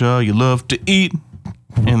Crenshaw you love to eat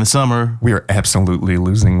in the summer. We are absolutely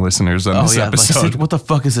losing listeners on this episode. what the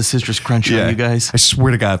fuck is a Citrus Crenshaw, you guys? I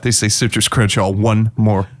swear to God, if they say Citrus Crenshaw one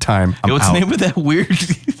more time, I'm Yo, what's out. the name of that weird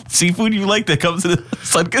seafood you like that comes in a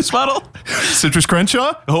Sunkist bottle? Citrus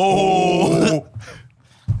Crenshaw? Oh.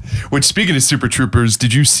 Which, speaking of Super Troopers,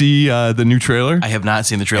 did you see the new trailer? I have not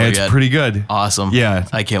seen the trailer It's yet. pretty good. Awesome. Yeah.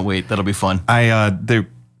 I can't wait. That'll be fun.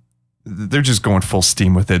 They're just going full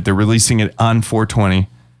steam with it. They're releasing it on 420,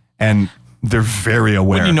 and they're very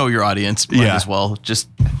aware. When you know your audience, might Yeah. as well. Just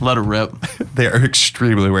let it rip. They are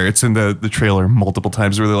extremely aware. It's in the trailer multiple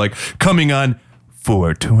times where they're like, coming on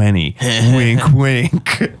 420. Wink,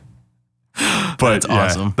 wink. But That's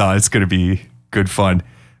awesome. No, it's going to be good fun.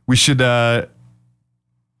 We should, that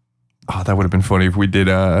would have been funny if we did,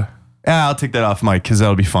 I'll take that off, Mike, because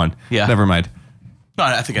that'll be fun. Yeah. Never mind. No,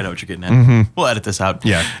 I think I know what you're getting at. We'll edit this out.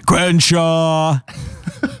 Yeah. Crenshaw.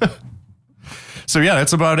 So yeah,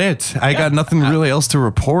 that's about it. I got nothing really else to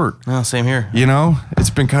report. No, same here. You know, it's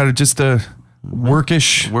been kind of just a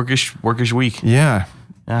workish. Workish week. Yeah.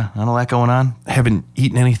 Yeah, not a lot going on. Haven't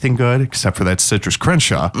eaten anything good except for that citrus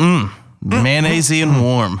Crenshaw. Mayonnaise and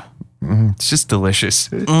warm. It's just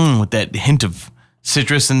delicious. With that hint of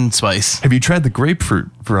citrus and spice. Have you tried the grapefruit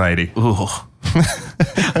variety? Ooh. I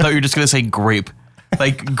thought you were just going to say grape.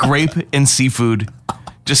 Like grape and seafood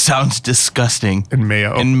just sounds disgusting. And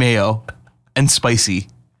mayo. And mayo. And spicy.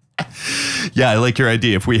 Yeah, I like your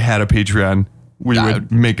idea. If we had a Patreon, we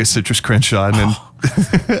would make a citrus Crenshaw and then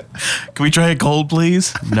Can we try it cold,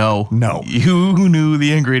 please? No. No. You knew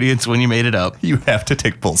the ingredients when you made it up. you have to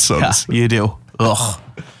take both Yeah, sodas. you do. Ugh.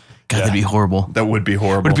 God, that'd be horrible. That would be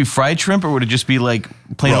horrible. Would it be fried shrimp or would it just be like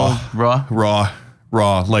plain Raw. old raw?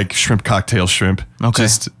 Raw, like shrimp cocktail shrimp. Okay.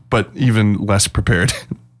 But even less prepared.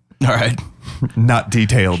 All right. Not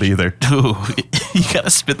detailed either. Ooh, you gotta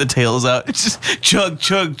spit the tails out. It's just chug,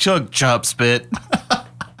 chug, chug, chop, spit.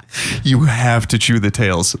 You have to chew the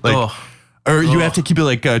tails. Like, Oh. or you have to keep it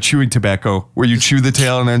like chewing tobacco, where you chew the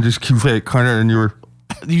tail and then just keep it kind of in your.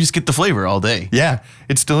 You just get the flavor all day. Yeah,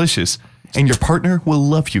 it's delicious. And your partner will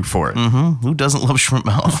love you for it. Who doesn't love shrimp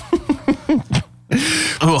mouth?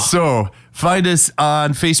 So find us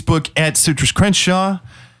on Facebook at Citrus Crenshaw.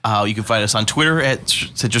 You can find us on Twitter at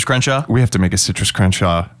Citrus Crenshaw. We have to make a Citrus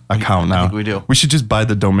Crenshaw account now. think we do. We should just buy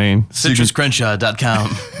the domain. CitrusCrenshaw.com.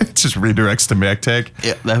 It just redirects to MacTech.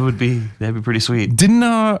 Yeah, that'd be pretty sweet. Didn't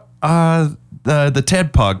the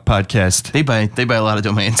Tadpog podcast? They buy a lot of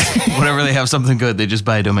domains. Whenever they have something good, they just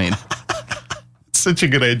buy a domain. Such a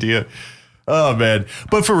good idea. Oh, man.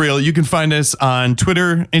 But for real, you can find us on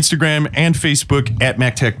Twitter, Instagram, and Facebook at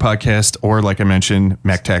MacTech Podcast, or like I mentioned,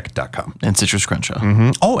 MacTech.com. And Citrus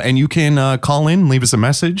Crenshaw. Oh, and you can call in, leave us a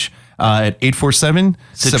message at 847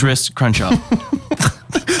 Citrus Crenshaw.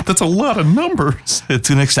 That's a lot of numbers. It's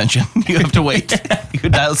an extension. You have to wait. You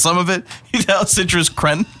dial some of it. You dial Citrus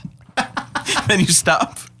Cren. Then you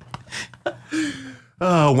stop.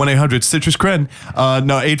 1-800-CitrusCren.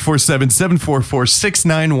 No,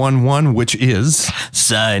 847-744-6911, which is...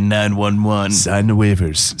 Sign 911. Sign the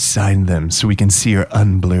waivers. Sign them so we can see your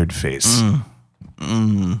unblurred face.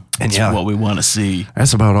 And That's what we want to see.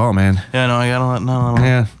 that's about all, man. Yeah, no, I got not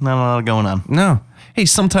a lot going on. No. Hey,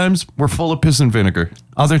 sometimes we're full of piss and vinegar.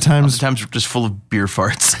 Other times, Sometimes we're just full of beer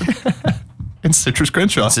farts. it's Citrus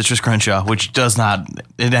Crenshaw. Citrus Crenshaw, which does not,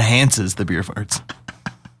 it enhances the beer farts.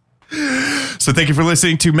 So thank you for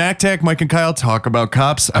listening to MacTech. Mike and Kyle talk about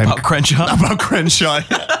cops. About Crenshaw. About Crenshaw.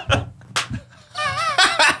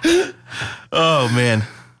 Oh, man.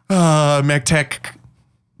 MacTech.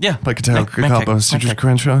 Yeah. Mike and Kyle talk about Citrus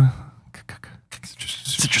Crenshaw.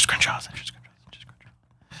 Citrus Crenshaw.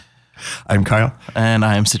 I'm Kyle. And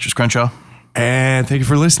I am Citrus Crenshaw. And thank you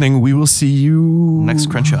for listening. We will see you Next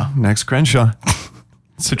Crenshaw. Next Crenshaw.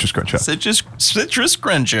 Citrus Crenshaw. Citrus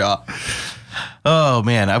Crenshaw. Oh,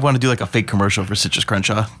 man. I want to do like a fake commercial for Citrus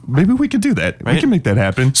Crenshaw. Maybe we could do that. We Right? can make that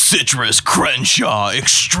happen. Citrus Crenshaw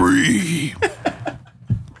Extreme.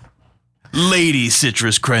 Lady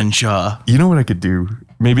Citrus Crenshaw. You know what I could do?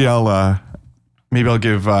 Maybe I'll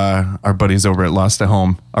give our buddies over at Lost at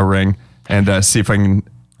Home a ring and see if I can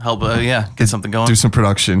Help, get something going. do some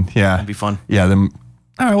production. Yeah. That'd be fun. Yeah. Then.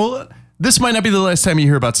 All right. Well, this might not be the last time you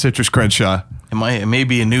hear about Citrus Crenshaw. It may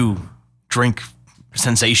be a new drink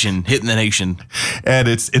sensation hitting the nation. And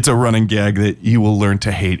it's a running gag that you will learn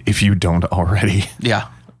to hate if you don't already. Yeah.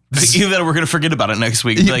 Either that or we're going to forget about it next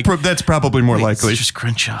week. Like, That's probably more likely. Citrus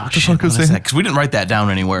Crenshaw. the fuck was that? Because we didn't write that down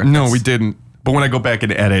anywhere. No, we didn't. But when I go back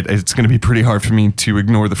and edit, it's going to be pretty hard for me to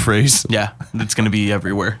ignore the phrase. Yeah, it's going to be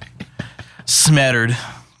everywhere. Smattered,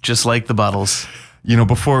 just like the bottles. You know,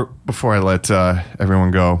 before I let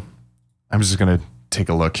everyone go, I'm just going to take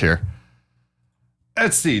a look here.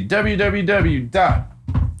 Let's see.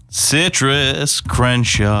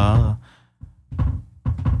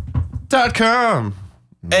 www.citruscrenshaw.com.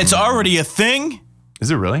 It's already a thing?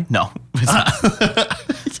 Is it really? No, it's not.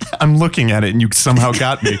 I'm looking at it and you somehow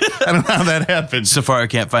got me. I don't know how that happened. Safari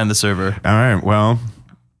can't find the server. All right. Well,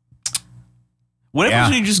 What happens Yeah.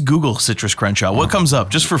 when you just Google Citrus Crenshaw? What comes up,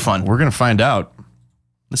 just for fun? we're going to find out.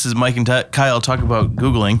 This is Mike and Kyle talk about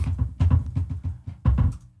Googling.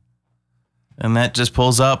 And that just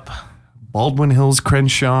pulls up. Baldwin Hills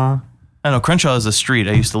Crenshaw. I know, Crenshaw is a street.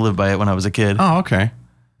 I used to live by it when I was a kid. Oh, okay.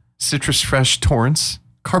 Citrus Fresh Torrance,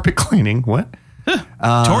 carpet cleaning. What?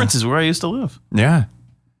 Torrance is where I used to live. Yeah.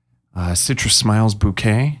 Citrus Smiles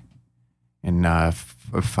Bouquet in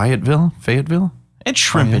Fayetteville. And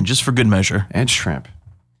shrimping, just for good measure. And shrimp.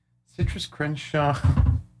 Citrus Crenshaw.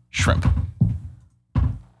 Shrimp.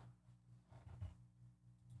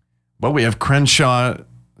 Well, we have Crenshaw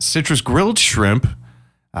Citrus Grilled Shrimp,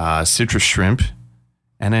 Citrus Shrimp,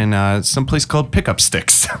 and then someplace called Pickup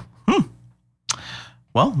Sticks.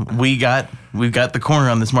 Well, we've got the corner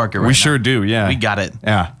on this market right now. We sure do, yeah. We got it.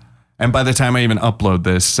 Yeah. And by the time I even upload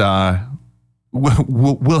this,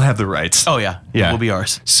 we'll have the rights. Oh, yeah. Yeah. It will be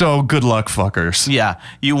ours. So good luck, fuckers. Yeah.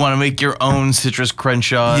 You want to make your own Citrus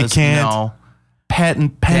Crenshaws? You can't. No.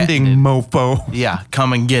 Patent pending, Patented. mofo. Yeah.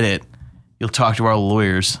 Come and get it. You'll talk to our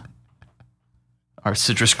lawyers. Our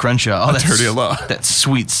Citrus Crenshaw. Oh, Attorney at law. That's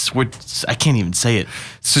sweet. I can't even say it.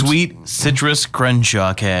 Sweet Citrus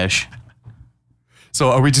Crenshaw cash. So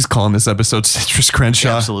are we just calling this episode Citrus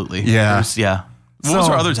Crenshaw? Absolutely. Yeah. Yeah. What was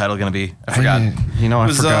So- our other title going to be? I forgot. I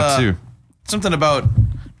forgot too. Something about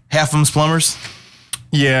Half of 'Em's Plumbers.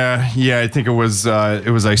 Yeah, I think it was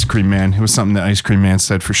Ice Cream Man. It was something that Ice Cream Man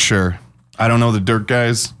said for sure. I don't know the Dirt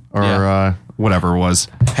Guys or Yeah. whatever it was.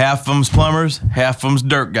 Half of 'Em's plumbers, half of 'Em's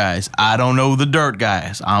dirt guys. I don't know the dirt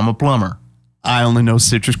guys. I'm a plumber. I only know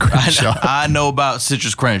Citrus Crenshaw. I know about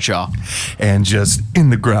Citrus Crenshaw. And just in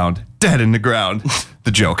the ground, dead in the ground.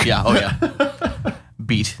 The joke. Yeah, oh yeah.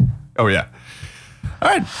 Beat. Oh yeah. All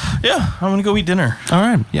right. Yeah, I'm gonna go eat dinner. All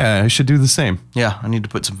right. Yeah, I should do the same. Yeah, I need to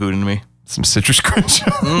put some food into me. Some Citrus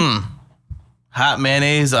Crenshaw. Hot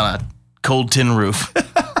mayonnaise on a cold tin roof.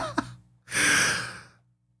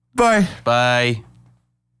 Bye. Bye.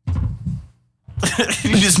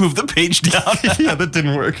 You just moved the page down. Yeah, that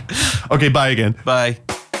didn't work. Okay, bye again. Bye.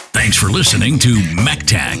 Thanks for listening to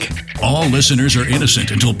MacTac. All listeners are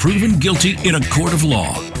innocent until proven guilty in a court of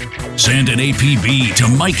law. Send an APB to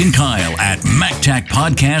Mike and Kyle at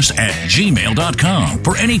MacTacPodcast@gmail.com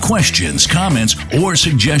for any questions, comments, or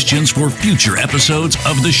suggestions for future episodes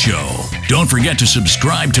of the show. Don't forget to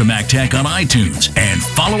subscribe to MacTac on iTunes and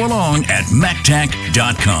follow along at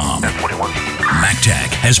MacTac.com. MacTac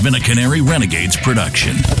has been a Canary Renegades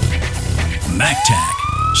production. MacTac.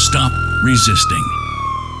 Stop resisting.